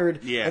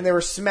 300 and they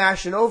were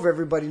smashing over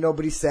everybody.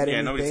 Nobody said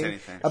anything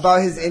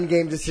about his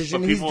in-game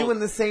decision. He's doing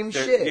the same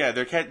shit. Yeah,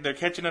 they're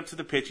catching up to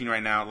the pitching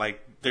right now.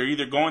 They're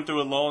either going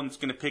through a lull and it's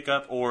going to pick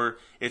up, or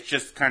it's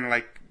just kind of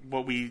like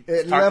what we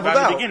talked about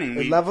at the beginning.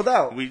 It leveled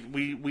out.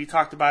 We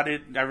talked about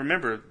it. I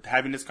remember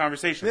having this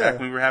conversation back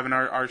when we were having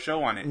our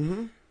show on it.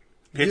 Mm-hmm.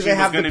 Pitching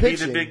was going to be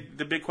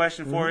the big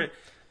question for it.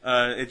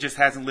 It just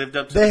hasn't lived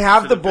up to They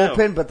have the bullpen,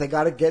 bill. But they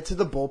got to get to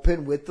the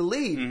bullpen with the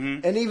lead.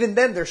 Mm-hmm. And even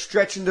then, they're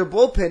stretching their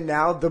bullpen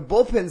now. The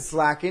bullpen's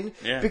slacking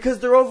because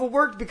they're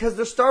overworked, because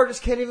their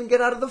starters can't even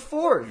get out of the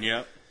fourth.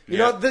 Yep. You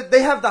know,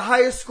 they have the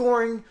highest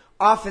scoring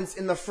offense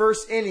in the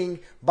first inning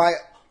by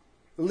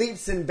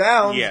leaps and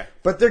bounds,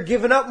 but they're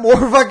giving up more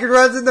fucking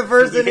runs in the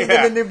first inning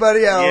than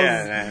anybody else.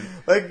 Yeah,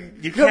 man.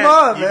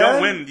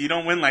 You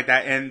don't win like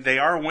that, and they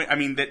are. I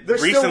mean,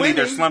 recently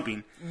they're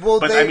slumping.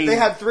 Well, but they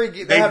had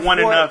 3. They've won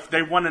enough.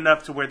 They won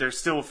enough to where they're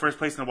still first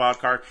place in the wild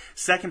card,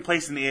 second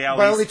place in the AL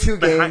by only 2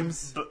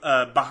 games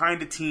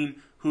behind a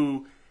team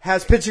who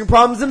has pitching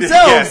problems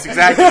themselves. Yes,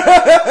 exactly.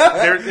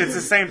 It's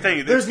the same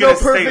thing. There's no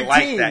perfect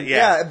team.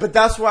 Yeah, but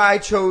that's why I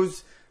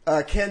chose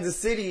Kansas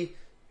City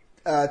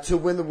to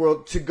win the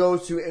world, to go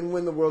to and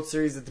win the World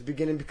Series at the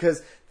beginning,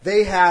 because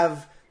they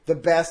have the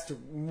best,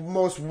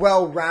 most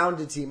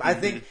well-rounded team. I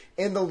think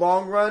in the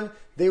long run,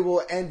 they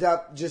will end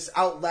up just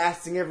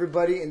outlasting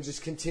everybody and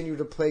just continue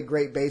to play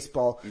great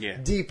baseball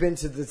deep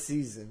into the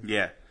season.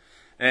 Yeah.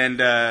 And,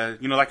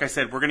 like I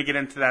said, we're going to get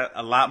into that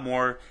a lot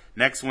more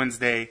next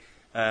Wednesday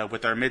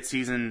with our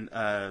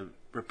midseason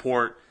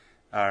report,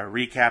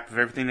 recap of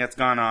everything that's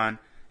gone on,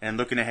 and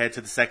looking ahead to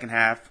the second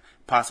half,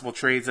 possible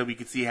trades that we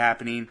could see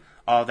happening,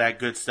 all that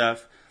good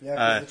stuff. Yeah,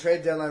 because the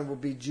trade deadline will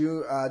be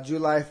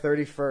July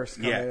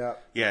 31st coming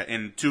up. Yeah,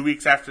 and 2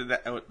 weeks after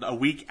that, a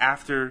week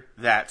after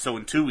that, so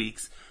in 2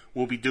 weeks,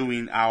 we'll be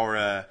doing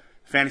our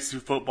fantasy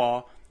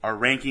football, our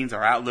rankings,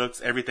 our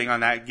outlooks, everything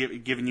on that,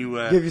 giving you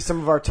give you some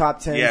of our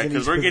top 10s. Yeah,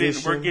 because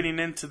we're getting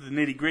into the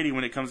nitty gritty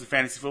when it comes to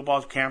fantasy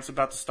football. Camp's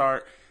about to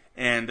start,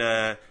 and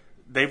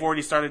they've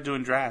already started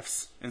doing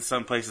drafts in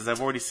some places.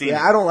 I've already seen.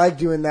 Yeah, I don't like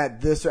doing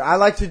that. I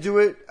like to do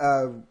it.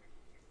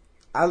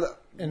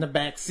 in the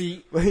back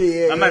seat.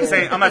 I'm not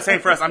saying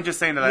for us. I'm just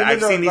saying that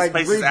I've seen these like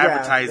places redraft.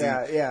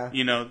 advertising. Yeah.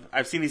 You know,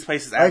 I've seen these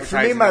places Like for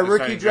advertising. me, my that they're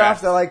rookie starting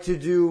draft drafts. I like to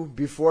do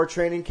before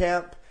training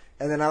camp,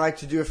 and then I like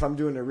to do if I'm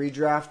doing a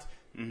redraft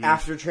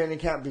after training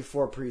camp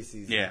before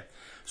preseason. Yeah.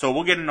 So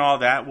we'll get into all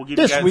that. We'll give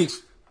This you guys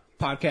week's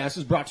podcast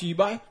is brought to you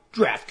by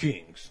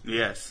DraftKings.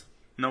 Yes.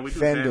 No, we do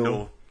FanDuel.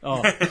 FanDuel.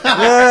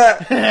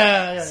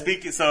 Oh,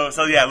 Speaking, so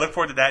yeah, look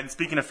forward to that. And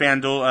speaking of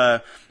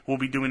FanDuel, we'll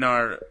be doing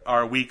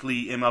our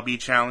weekly MLB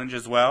challenge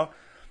as well.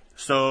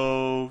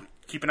 So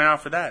keep an eye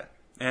out for that.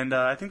 And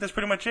I think that's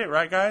pretty much it,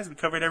 right, guys? We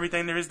covered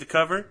everything there is to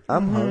cover.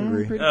 I'm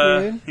hungry. pretty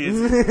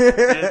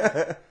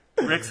good.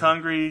 Rick's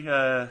hungry.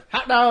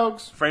 Hot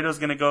dogs. Fredo's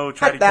gonna go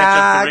try to Hot catch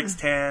up dog. to Rick's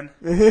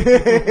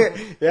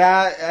tan.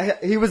 Yeah,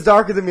 he was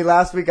darker than me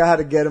last week. I had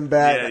to get him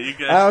back. Yeah, you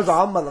guys- I was like,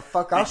 oh,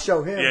 motherfucker, I'll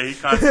show him. Yeah, he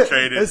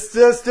concentrated. It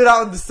still stood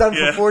out in the sun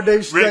Yeah. for 4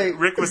 days straight.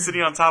 Rick was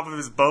sitting on top of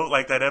his boat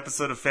like that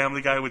episode of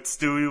Family Guy with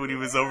Stewie when he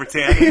was over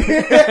tanning.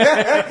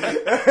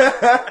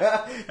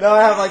 Now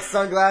I have like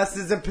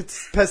sunglasses and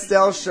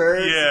pastel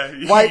shirts,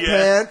 Yeah, white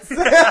yeah. pants.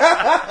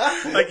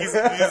 Like he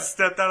just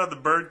stepped out of the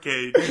bird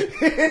cage.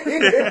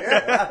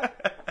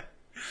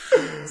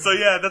 So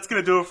yeah, that's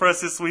gonna do it for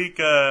us this week.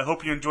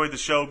 Hope you enjoyed the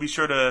show. Be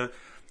sure to,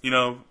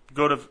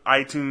 go to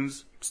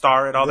iTunes,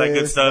 star it, all that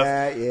good This, stuff.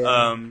 that,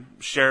 yeah.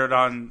 Share it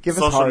on Give us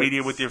social hearts.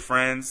 media with your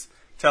friends.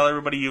 Tell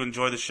everybody you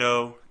enjoy the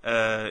show.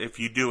 If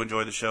you do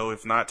enjoy the show,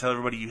 if not, tell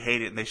everybody you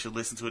hate it and they should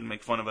listen to it and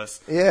make fun of us.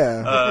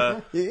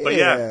 Yeah. But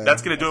yeah,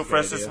 that's gonna do it for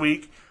us this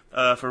week.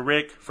 For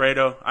Rick,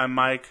 Fredo, I'm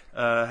Mike.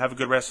 Have a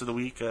good rest of the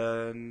week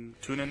and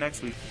tune in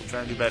next week. We'll try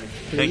and do better.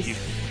 Thank you.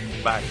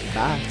 Bye.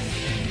 Bye.